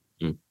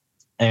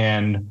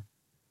 And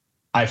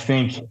I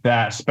think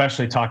that,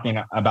 especially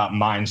talking about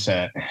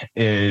mindset,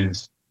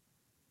 is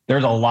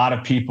there's a lot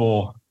of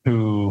people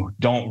who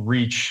don't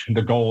reach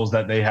the goals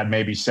that they had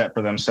maybe set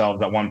for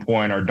themselves at one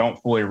point, or don't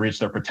fully reach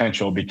their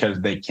potential because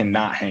they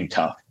cannot hang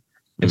tough.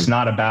 It's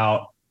not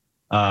about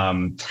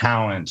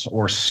talent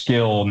or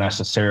skill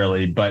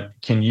necessarily, but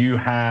can you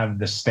have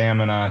the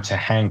stamina to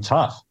hang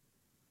tough?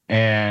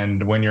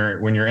 And when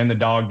you're in the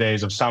dog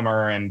days of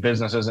summer and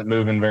business isn't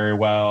moving very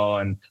well,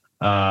 and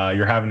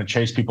you're having to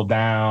chase people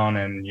down,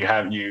 and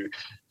you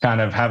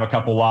kind of have a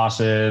couple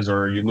losses,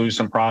 or you lose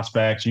some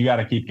prospects, you got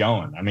to keep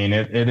going. I mean,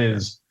 it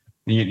is,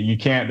 you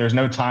can't, there's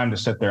no time to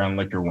sit there and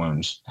lick your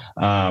wounds.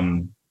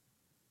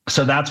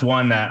 So that's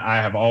one that I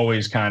have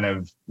always kind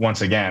of,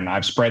 once again,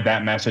 I've spread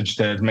that message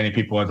to as many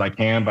people as I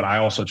can, but I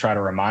also try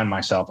to remind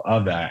myself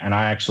of that. And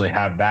I actually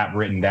have that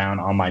written down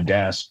on my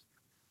desk.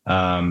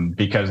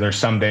 Because there's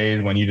some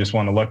days when you just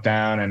want to look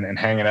down and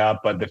hang it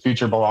up, but the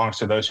future belongs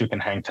to those who can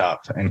hang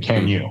tough. And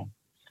can you?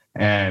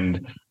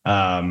 And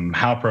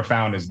how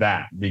profound is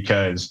that?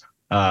 Because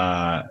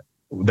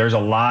there's a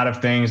lot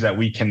of things that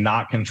we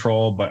cannot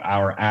control, but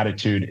our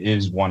attitude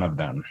is one of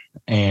them.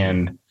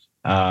 And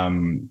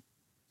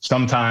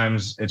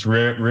sometimes it's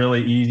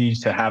really easy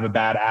to have a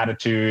bad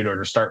attitude or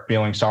to start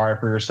feeling sorry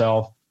for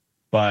yourself.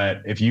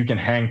 But if you can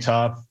hang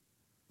tough,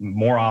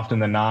 more often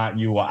than not,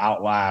 you will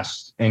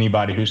outlast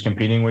anybody who's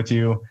competing with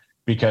you,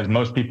 because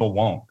most people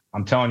won't.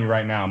 I'm telling you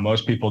right now,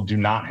 most people do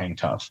not hang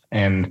tough.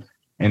 And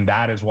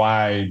that is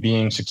why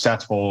being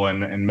successful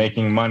and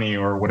making money,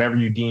 or whatever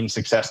you deem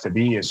success to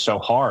be, is so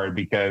hard,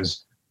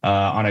 because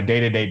on a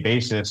day-to-day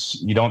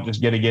basis, you don't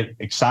just get to get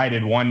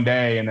excited one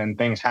day and then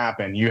things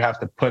happen. You have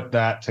to put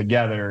that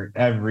together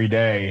every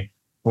day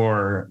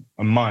for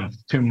a month,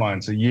 2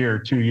 months, a year,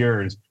 2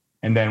 years.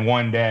 And then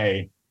one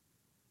day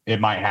it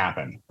might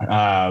happen.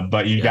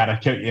 But you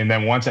got to, and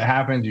then once it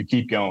happens, you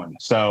keep going.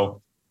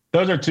 So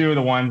those are two of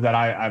the ones that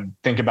I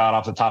think about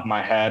off the top of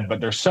my head,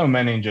 but there's so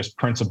many just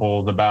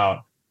principles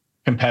about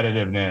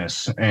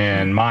competitiveness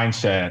and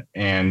mindset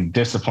and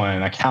discipline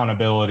and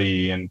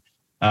accountability. And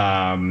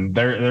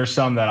there's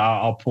some that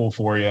I'll pull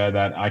for you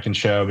that I can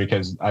show,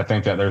 because I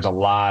think that there's a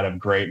lot of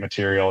great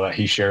material that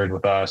he shared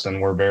with us.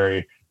 And we're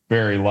very,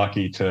 very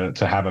lucky to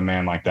have a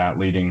man like that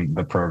leading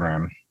the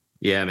program.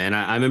 Yeah, man.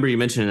 I remember you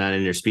mentioning that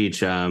in your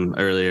speech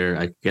earlier.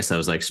 I guess that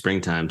was like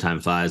springtime, time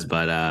flies,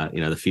 but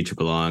the future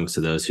belongs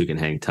to those who can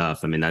hang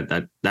tough. I mean,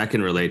 that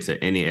can relate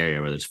to any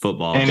area, whether it's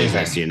football,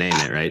 business, you name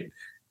it, right?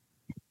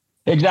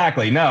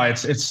 Exactly. No,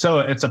 it's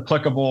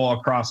applicable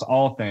across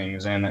all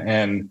things,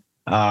 and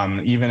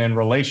even in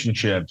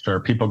relationships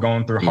or people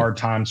going through hard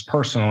times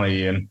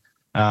personally.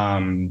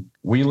 And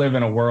we live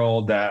in a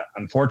world that,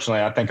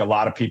 unfortunately, I think a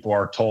lot of people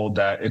are told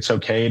that it's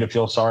okay to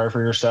feel sorry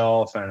for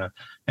yourself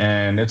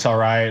and it's all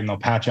right, and they'll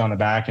pat you on the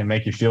back and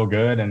make you feel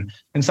good. And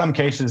in some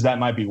cases that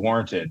might be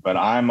warranted, but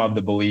I'm of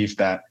the belief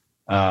that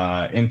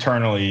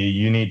internally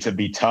you need to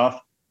be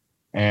tough.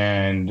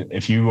 And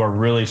if you are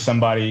really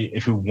somebody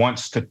who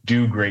wants to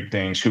do great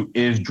things, who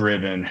is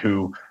driven,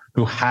 who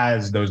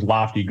has those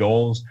lofty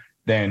goals,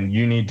 then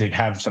you need to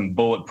have some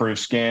bulletproof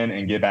skin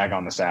and get back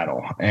on the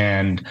saddle.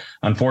 And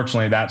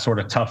unfortunately, that sort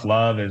of tough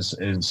love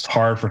is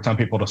hard for some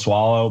people to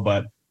swallow,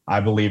 but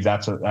I believe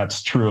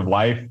that's true of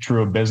life,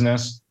 true of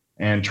business,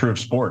 and true of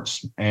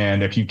sports.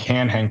 And if you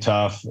can hang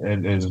tough,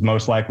 it is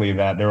most likely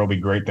that there will be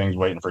great things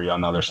waiting for you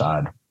on the other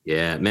side.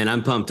 Yeah, man,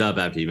 I'm pumped up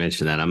after you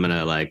mentioned that. I'm going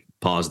to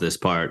pause this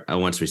part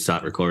once we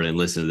stop recording and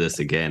listen to this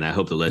again. I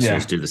hope the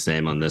listeners do the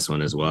same on this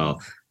one as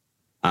well.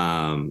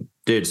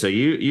 Dude, so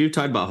you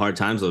talked about hard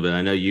times a little bit.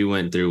 I know you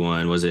went through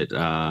one. Was it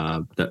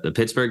the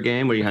Pittsburgh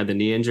game where you had the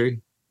knee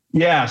injury?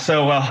 Yeah.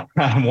 So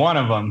one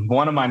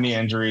of my knee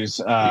injuries.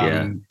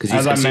 Because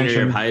he's a senior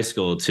year of high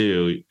school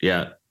too.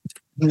 Yeah.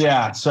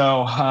 Yeah.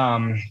 So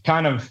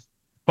kind of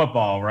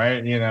football,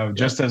 right?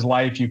 Just as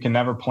life, you can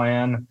never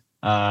plan.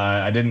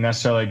 I didn't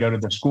necessarily go to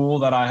the school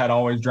that I had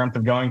always dreamt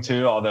of going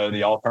to, although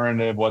the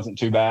alternative wasn't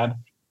too bad.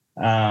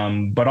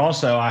 But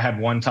also I had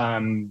one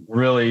time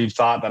really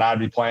thought that I'd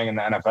be playing in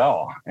the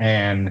NFL,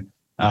 and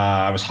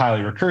I was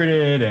highly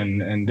recruited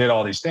and did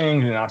all these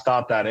things. And I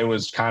thought that it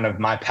was kind of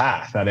my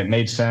path, that it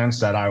made sense,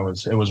 that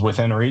it was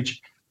within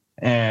reach.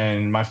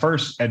 And my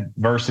first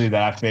adversity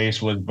that I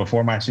faced was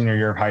before my senior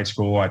year of high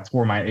school. I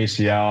tore my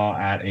ACL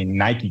at a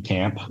Nike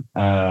camp,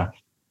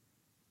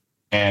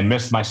 and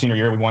missed my senior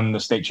year. We won the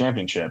state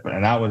championship.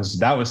 And that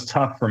was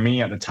tough for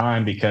me at the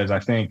time, because I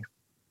think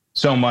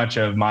so much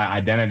of my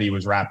identity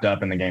was wrapped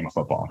up in the game of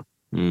football.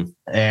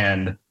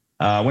 And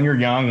when you're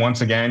young,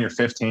 once again, you're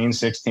 15,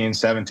 16,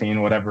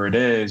 17, whatever it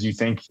is, you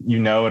think you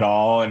know it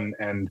all.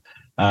 And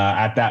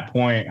at that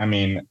point, I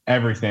mean,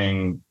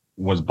 everything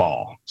was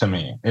ball to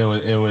me.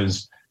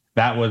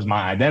 That was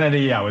my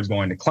identity. I was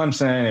going to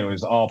Clemson. It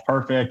was all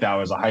perfect. I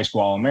was a high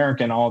school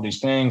All-American, all these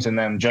things. And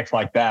then just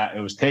like that, it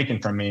was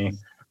taken from me.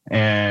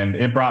 And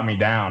it brought me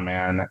down,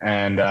 man.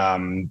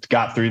 And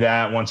got through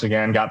that once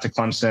again, got to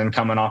Clemson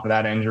coming off of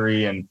that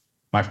injury. And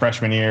my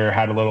freshman year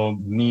had a little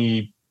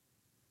knee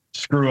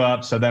screw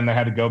up. So then they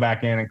had to go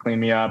back in and clean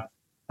me up.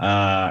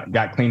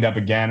 Got cleaned up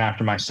again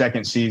after my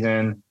second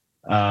season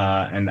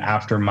and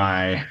after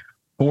my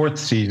fourth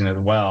season as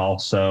well.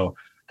 So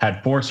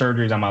had 4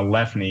 surgeries on my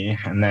left knee,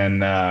 and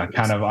then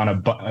kind of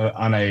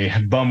on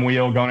a bum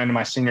wheel going into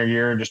my senior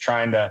year, just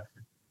trying to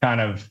kind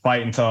of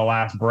fight until the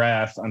last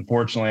breath.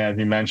 Unfortunately, as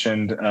you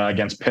mentioned,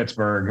 against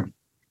Pittsburgh,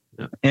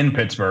 in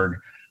Pittsburgh,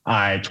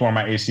 I tore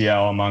my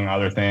ACL, among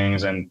other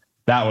things, and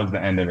that was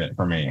the end of it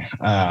for me,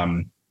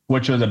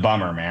 which was a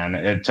bummer, man.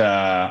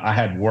 I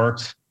had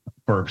worked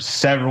for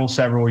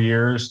several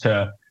years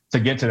to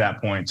get to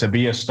that point, to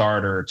be a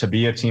starter, to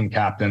be a team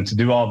captain, to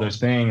do all those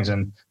things,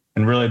 and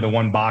really the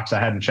one box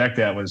I hadn't checked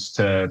yet was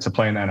to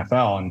play in the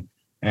NFL,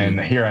 and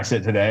here I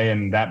sit today,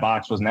 and that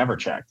box was never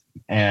checked.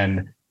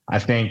 And I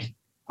think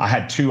I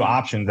had 2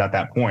 options at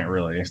that point,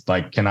 really. It's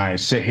like, can I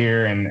sit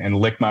here and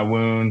lick my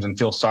wounds and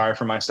feel sorry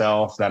for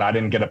myself that I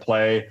didn't get to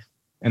play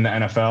in the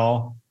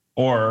NFL?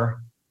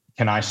 Or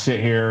can I sit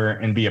here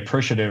and be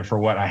appreciative for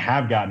what I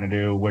have gotten to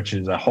do, which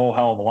is a whole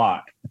hell of a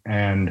lot?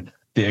 And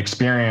the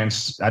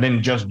experience, I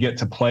didn't just get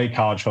to play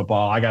college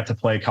football. I got to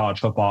play college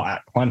football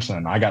at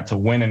Clemson. I got to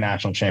win a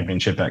national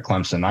championship at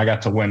Clemson. I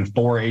got to win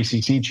 4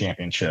 ACC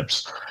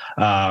championships.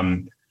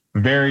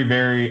 Very,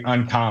 very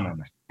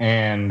uncommon.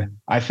 And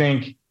I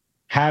think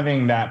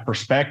having that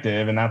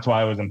perspective, and that's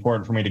why it was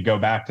important for me to go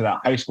back to that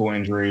high school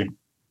injury,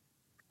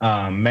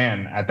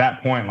 man, at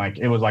that point,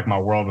 it was like my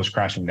world was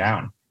crashing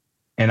down.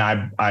 And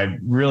I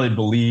really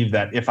believe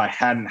that if I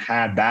hadn't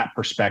had that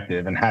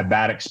perspective and had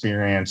that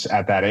experience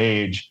at that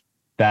age,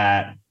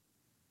 that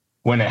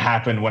when it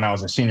happened when I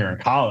was a senior in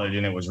college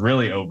and it was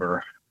really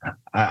over,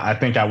 I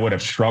think I would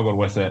have struggled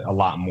with it a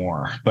lot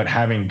more. But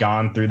having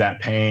gone through that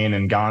pain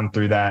and gone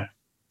through that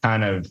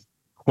kind of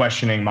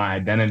questioning my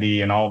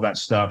identity and all of that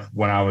stuff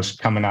when I was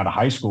coming out of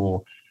high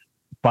school,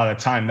 by the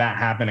time that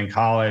happened in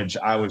college,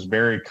 I was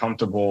very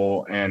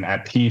comfortable and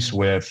at peace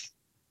with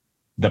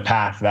the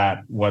path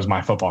that was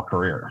my football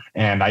career.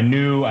 And I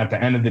knew at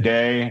the end of the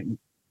day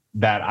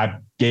that I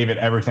gave it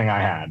everything I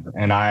had,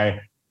 and I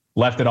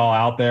left it all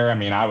out there. I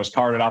mean, I was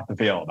carted off the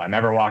field. I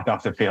never walked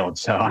off the field.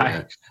 So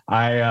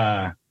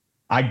I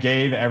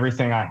gave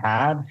everything I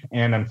had.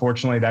 And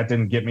unfortunately that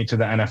didn't get me to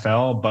the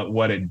NFL, but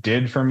what it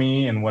did for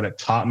me and what it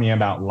taught me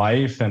about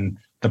life and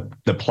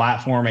the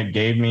platform it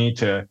gave me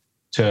to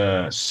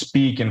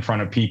speak in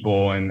front of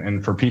people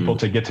and for people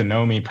to get to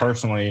know me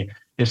personally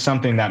is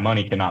something that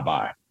money cannot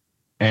buy.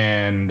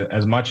 And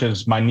as much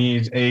as my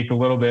knees ache a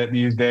little bit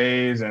these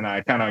days and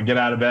I kind of get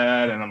out of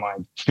bed and I'm like,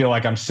 feel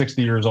like I'm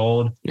 60 years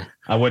old,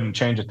 I wouldn't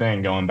change a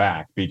thing going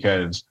back,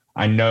 because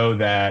I know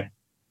that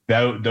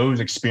those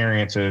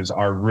experiences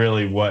are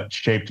really what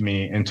shaped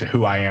me into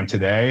who I am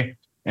today.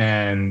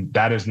 And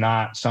that is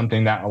not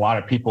something that a lot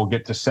of people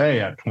get to say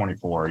at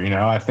 24. You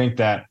know, I think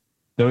that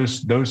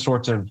those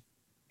sorts of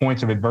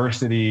points of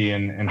adversity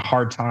and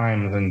hard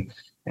times and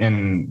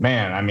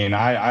man, I mean,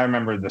 I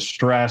remember the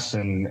stress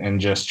and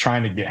just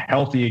trying to get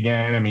healthy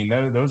again. I mean,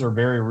 those are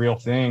very real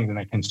things and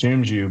it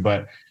consumes you.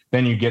 But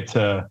then you get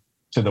to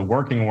the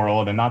working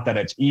world, and not that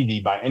it's easy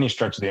by any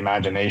stretch of the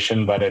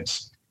imagination, but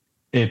it's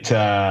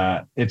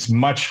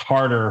much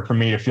harder for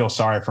me to feel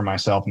sorry for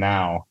myself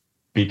now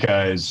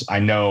because I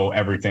know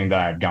everything that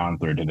I've gone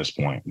through to this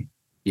point.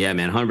 Yeah,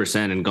 man,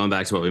 100%. And going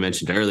back to what we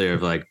mentioned earlier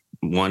of like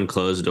one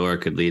closed door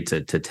could lead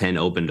to 10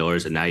 open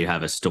doors. And now you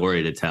have a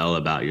story to tell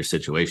about your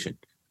situation.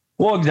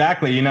 Well,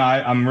 exactly. You know,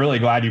 I'm really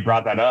glad you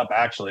brought that up,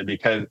 actually,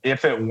 because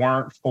if it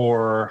weren't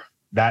for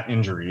that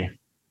injury,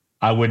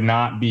 I would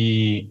not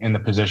be in the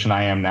position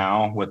I am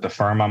now with the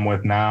firm I'm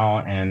with now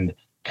and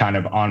kind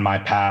of on my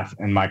path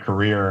in my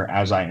career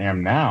as I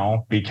am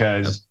now,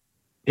 because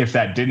if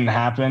that didn't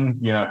happen,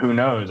 you know, who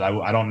knows?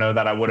 I don't know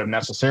that I would have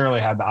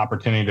necessarily had the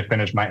opportunity to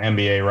finish my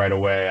MBA right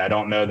away. I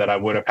don't know that I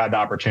would have had the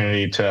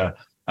opportunity to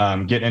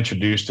get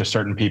introduced to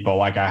certain people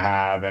like I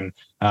have and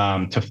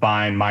to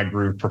find my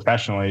groove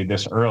professionally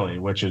this early,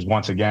 which is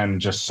once again,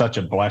 just such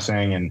a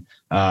blessing. And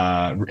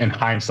in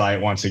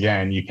hindsight, once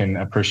again, you can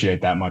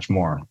appreciate that much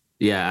more.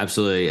 Yeah,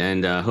 absolutely.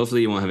 And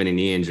hopefully you won't have any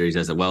knee injuries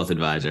as a wealth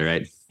advisor,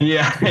 right?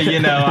 Yeah, you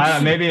know,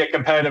 maybe a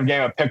competitive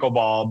game of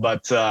pickleball,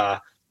 but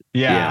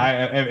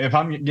if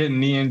I'm getting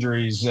knee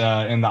injuries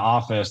in the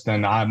office,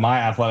 then my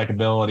athletic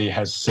ability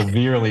has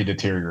severely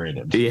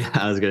deteriorated. Yeah,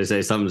 I was going to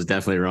say something's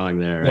definitely wrong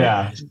there. Right?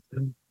 Yeah.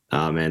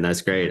 Oh man,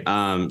 that's great.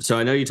 So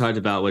I know you talked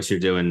about what you're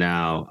doing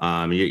now.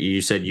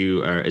 You said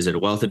is it a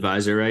wealth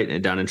advisor,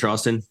 right? Down in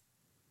Charleston?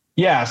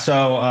 Yeah.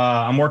 So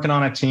I'm working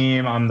on a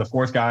team. I'm the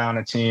fourth guy on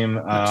a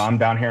team. I'm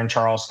down here in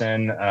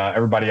Charleston.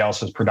 Everybody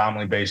else is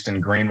predominantly based in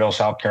Greenville,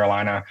 South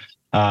Carolina.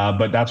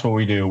 But that's what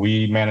we do.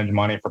 We manage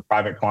money for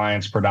private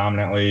clients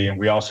predominantly.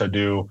 We also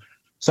do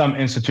some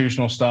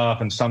institutional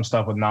stuff and some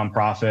stuff with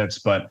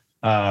nonprofits. But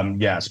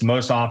yes,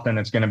 most often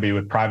it's going to be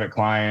with private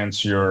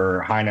clients,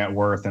 your high net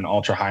worth and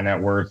ultra high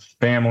net worth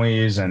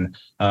families and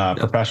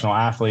professional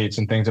athletes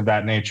and things of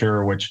that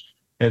nature, which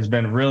has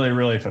been really,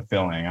 really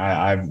fulfilling.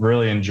 I've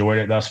really enjoyed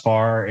it thus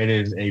far. It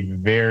is a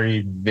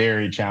very,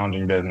 very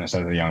challenging business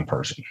as a young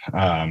person,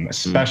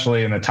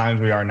 especially in the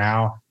times we are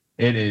now.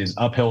 It is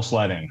uphill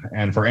sledding.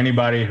 And for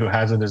anybody who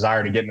has a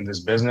desire to get into this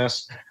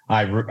business,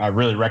 I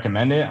really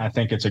recommend it. I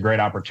think it's a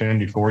great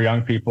opportunity for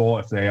young people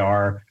if they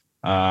are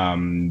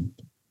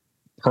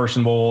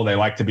personable, they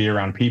like to be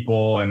around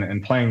people,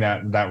 and playing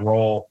that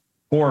role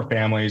for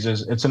families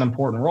it's an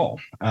important role.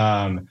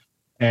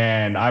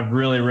 And I've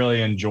really,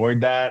 really enjoyed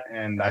that.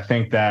 And I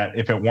think that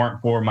if it weren't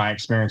for my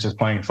experiences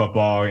playing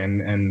football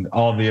and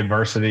all of the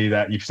adversity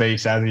that you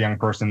face as a young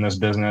person in this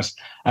business,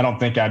 I don't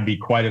think I'd be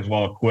quite as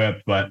well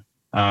equipped. But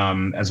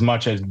as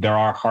much as there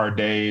are hard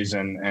days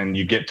and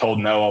you get told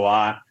no a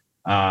lot,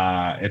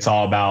 it's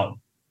all about,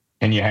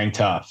 can you hang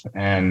tough?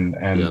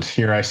 And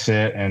Here I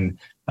sit, and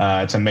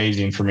it's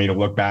amazing for me to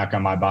look back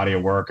on my body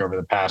of work over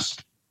the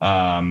past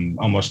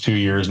almost 2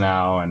 years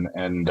now,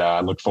 and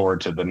look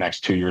forward to the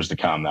next 2 years to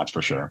come. That's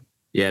for sure.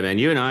 Yeah, man,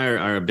 you and I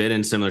are a bit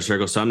in similar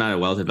circles. So I'm not a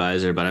wealth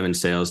advisor, but I'm in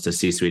sales to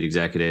C-suite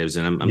executives,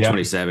 and I'm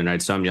 27,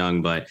 right? So I'm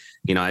young, but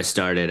you know, I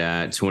started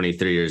at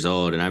 23 years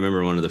old, and I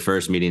remember one of the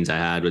first meetings I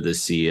had with the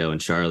CEO in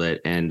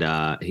Charlotte, and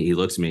he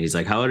looks at me, he's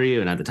like, "How old are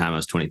you?" And at the time I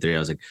was 23. I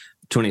was like,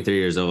 23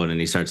 years old. And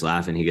he starts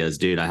laughing. He goes,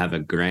 "Dude, I have a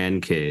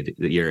grandkid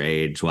your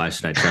age. Why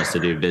should I trust to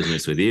do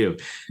business with you?"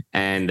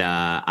 And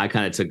I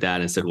kind of took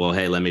that and said, well,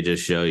 hey, let me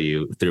just show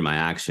you through my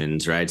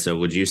actions. Right. So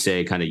would you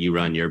say kind of you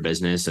run your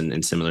business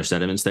and similar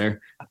sentiments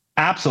there?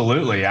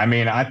 Absolutely. I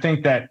mean, I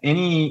think that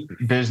any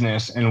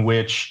business in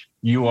which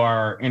you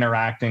are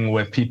interacting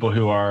with people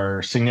who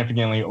are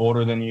significantly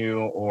older than you,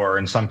 or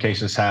in some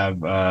cases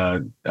have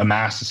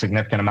amassed a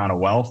significant amount of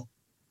wealth,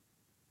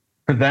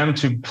 for them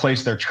to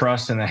place their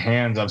trust in the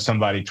hands of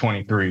somebody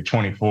 23,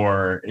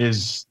 24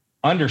 is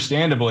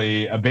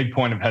understandably a big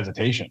point of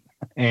hesitation.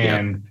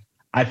 And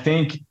I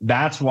think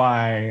that's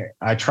why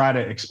I try to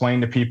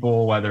explain to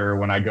people, whether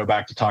when I go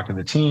back to talk to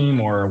the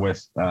team or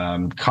with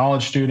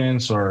college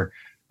students or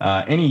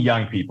any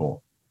young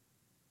people,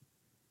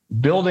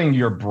 building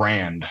your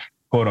brand,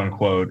 quote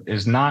unquote,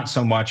 is not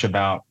so much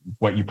about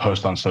what you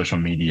post on social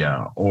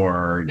media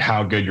or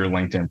how good your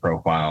LinkedIn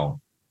profile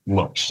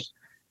looks.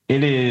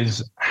 It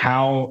is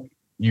how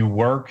you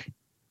work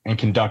and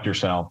conduct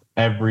yourself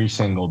every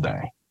single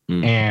day.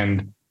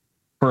 And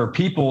for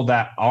people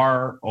that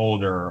are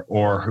older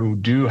or who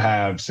do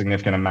have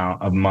significant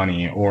amount of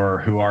money or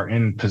who are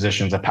in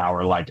positions of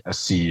power, like a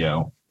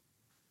CEO,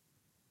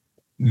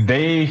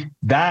 they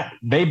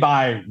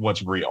buy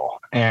what's real,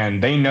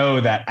 and they know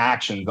that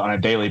actions on a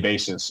daily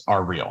basis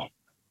are real.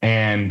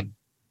 And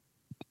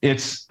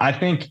it's, I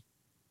think,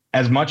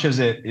 as much as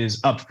it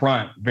is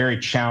upfront very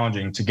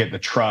challenging to get the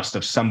trust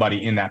of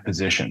somebody in that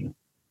position,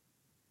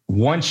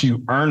 once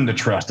you earn the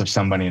trust of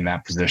somebody in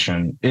that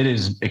position, it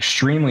is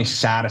extremely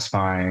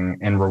satisfying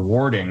and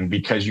rewarding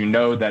because you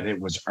know that it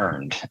was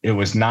earned. It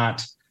was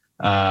not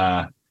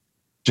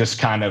just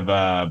kind of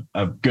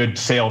a good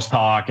sales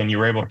talk and you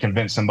were able to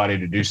convince somebody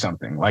to do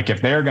something. Like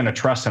if they're going to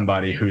trust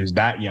somebody who's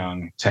that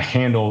young to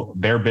handle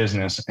their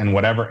business in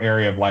whatever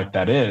area of life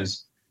that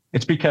is,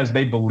 it's because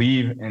they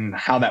believe in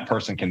how that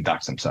person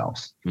conducts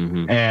themselves.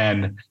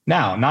 And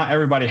now, not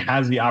everybody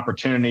has the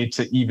opportunity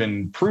to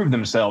even prove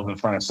themselves in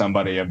front of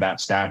somebody of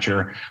that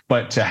stature,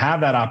 but to have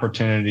that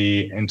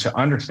opportunity and to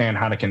understand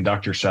how to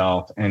conduct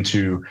yourself and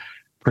to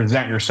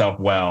present yourself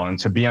well and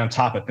to be on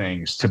top of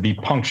things, to be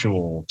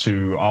punctual,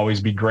 to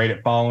always be great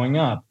at following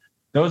up.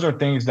 Those are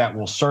things that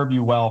will serve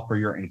you well for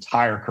your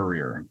entire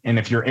career. And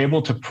if you're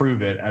able to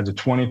prove it as a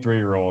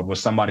 23-year-old with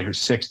somebody who's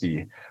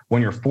 60, when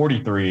you're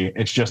 43,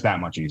 it's just that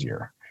much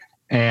easier.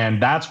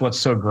 And that's what's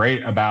so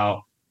great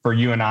about for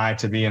you and I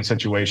to be in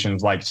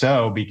situations like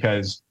so,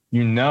 because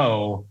you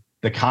know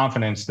the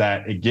confidence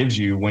that it gives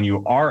you when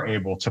you are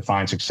able to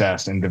find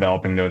success in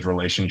developing those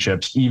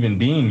relationships, even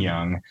being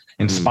young,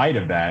 in spite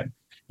of that.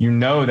 You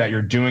know that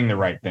you're doing the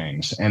right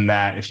things and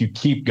that if you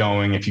keep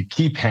going, if you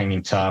keep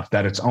hanging tough,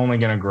 that it's only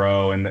going to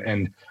grow.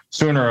 And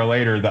sooner or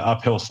later, the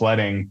uphill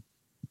sledding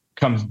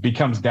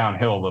becomes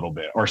downhill a little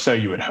bit, or so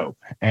you would hope.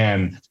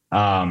 And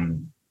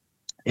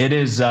it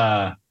is,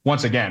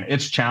 once again,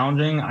 it's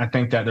challenging. I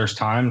think that there's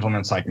times when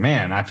it's like,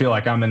 man, I feel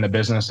like I'm in the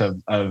business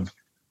of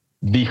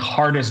the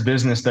hardest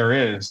business there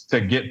is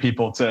to get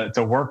people to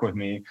work with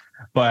me.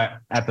 But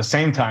at the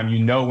same time,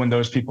 you know, when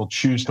those people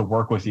choose to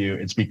work with you,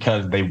 it's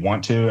because they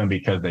want to and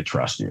because they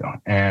trust you.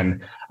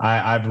 And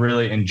I've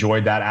really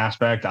enjoyed that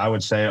aspect. I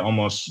would say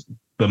almost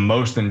the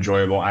most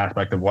enjoyable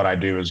aspect of what I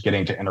do is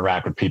getting to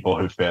interact with people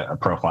who fit a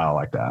profile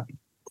like that.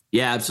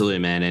 Yeah, absolutely,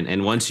 man.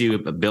 And once you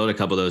build a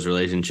couple of those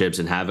relationships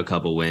and have a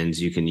couple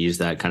wins, you can use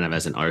that kind of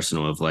as an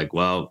arsenal of like,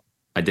 well,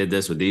 I did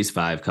this with these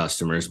 5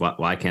 customers.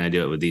 Why can't I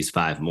do it with these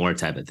 5 more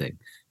type of thing?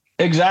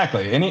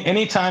 Exactly.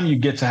 Anytime you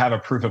get to have a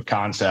proof of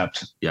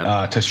concept,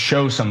 to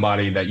show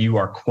somebody that you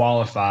are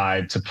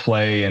qualified to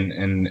play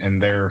in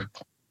their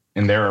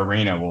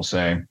arena, we'll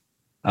say,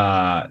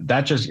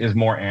 that just is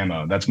more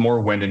ammo. That's more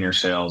wind in your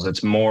sails.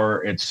 It's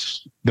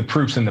the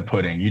proof's in the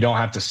pudding. You don't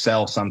have to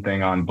sell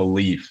something on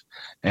belief.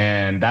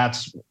 And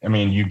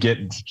you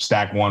get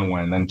stack 1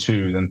 win, then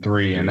 2, then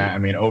 3. And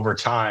that, over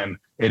time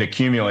it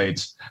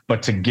accumulates,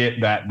 but to get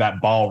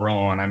that ball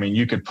rolling,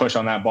 you could push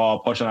on that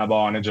ball,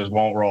 and it just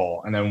won't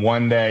roll. And then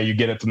one day you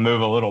get it to move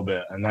a little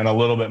bit and then a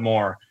little bit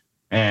more,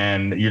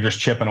 and you're just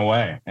chipping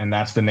away. And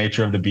that's the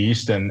nature of the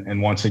beast.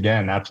 And once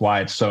again, that's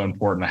why it's so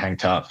important to hang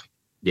tough.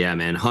 Yeah,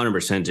 man,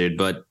 100%, dude.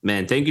 But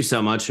man, thank you so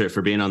much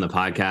for being on the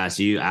podcast.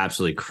 You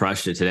absolutely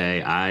crushed it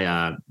today.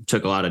 I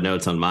took a lot of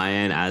notes on my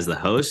end as the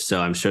host, so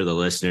I'm sure the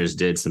listeners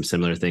did some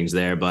similar things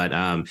there. But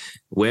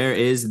where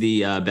is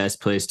the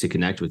best place to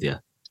connect with you?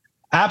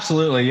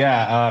 Absolutely.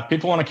 Yeah.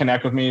 People want to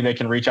connect with me, they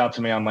can reach out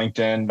to me on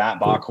LinkedIn,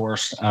 Matt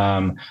Bockhorst.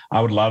 I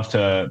would love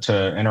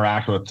to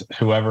interact with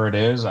whoever it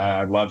is.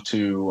 I'd love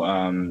to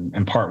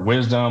impart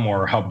wisdom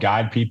or help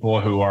guide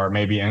people who are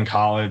maybe in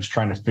college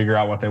trying to figure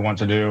out what they want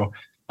to do.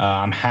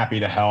 I'm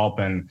happy to help.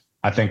 And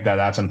I think that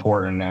that's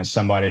important as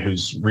somebody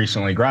who's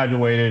recently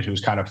graduated,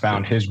 who's kind of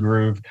found his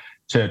groove,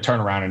 to turn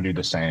around and do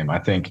the same. I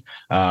think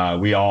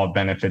we all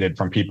benefited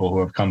from people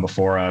who have come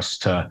before us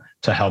to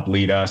help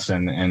lead us.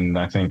 And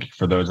I think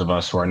for those of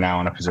us who are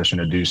now in a position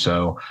to do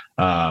so,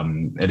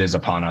 it is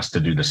upon us to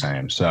do the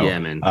same. So yeah,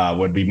 man.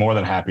 Would be more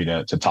than happy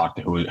to talk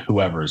to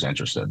whoever is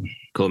interested.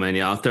 Cool, man.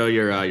 Yeah, I'll throw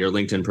your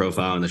LinkedIn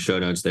profile in the show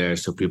notes there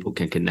so people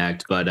can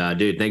connect. But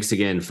dude, thanks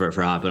again for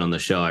hopping on the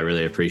show. I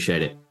really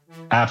appreciate it.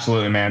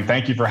 Absolutely, man.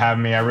 Thank you for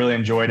having me. I really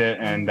enjoyed it,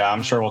 and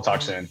I'm sure we'll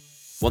talk soon.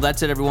 Well,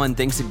 that's it, everyone.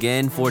 Thanks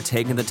again for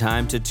taking the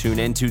time to tune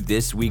into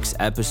this week's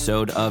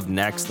episode of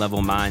Next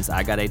Level Minds.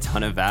 I got a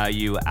ton of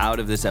value out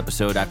of this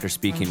episode after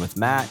speaking with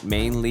Matt,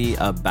 mainly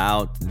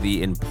about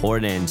the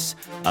importance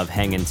of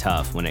hanging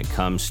tough when it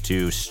comes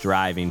to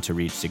striving to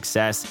reach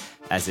success,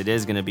 as it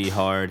is going to be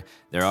hard.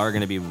 There are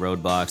going to be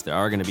roadblocks. There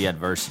are going to be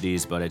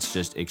adversities, but it's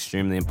just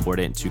extremely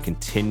important to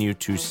continue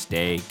to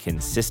stay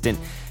consistent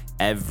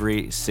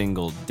every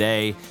single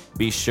day.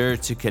 Be sure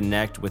to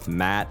connect with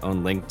Matt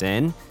on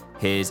LinkedIn.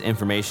 His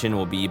information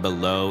will be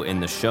below in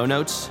the show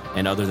notes.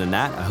 And other than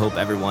that, I hope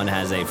everyone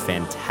has a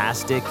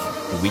fantastic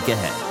week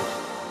ahead.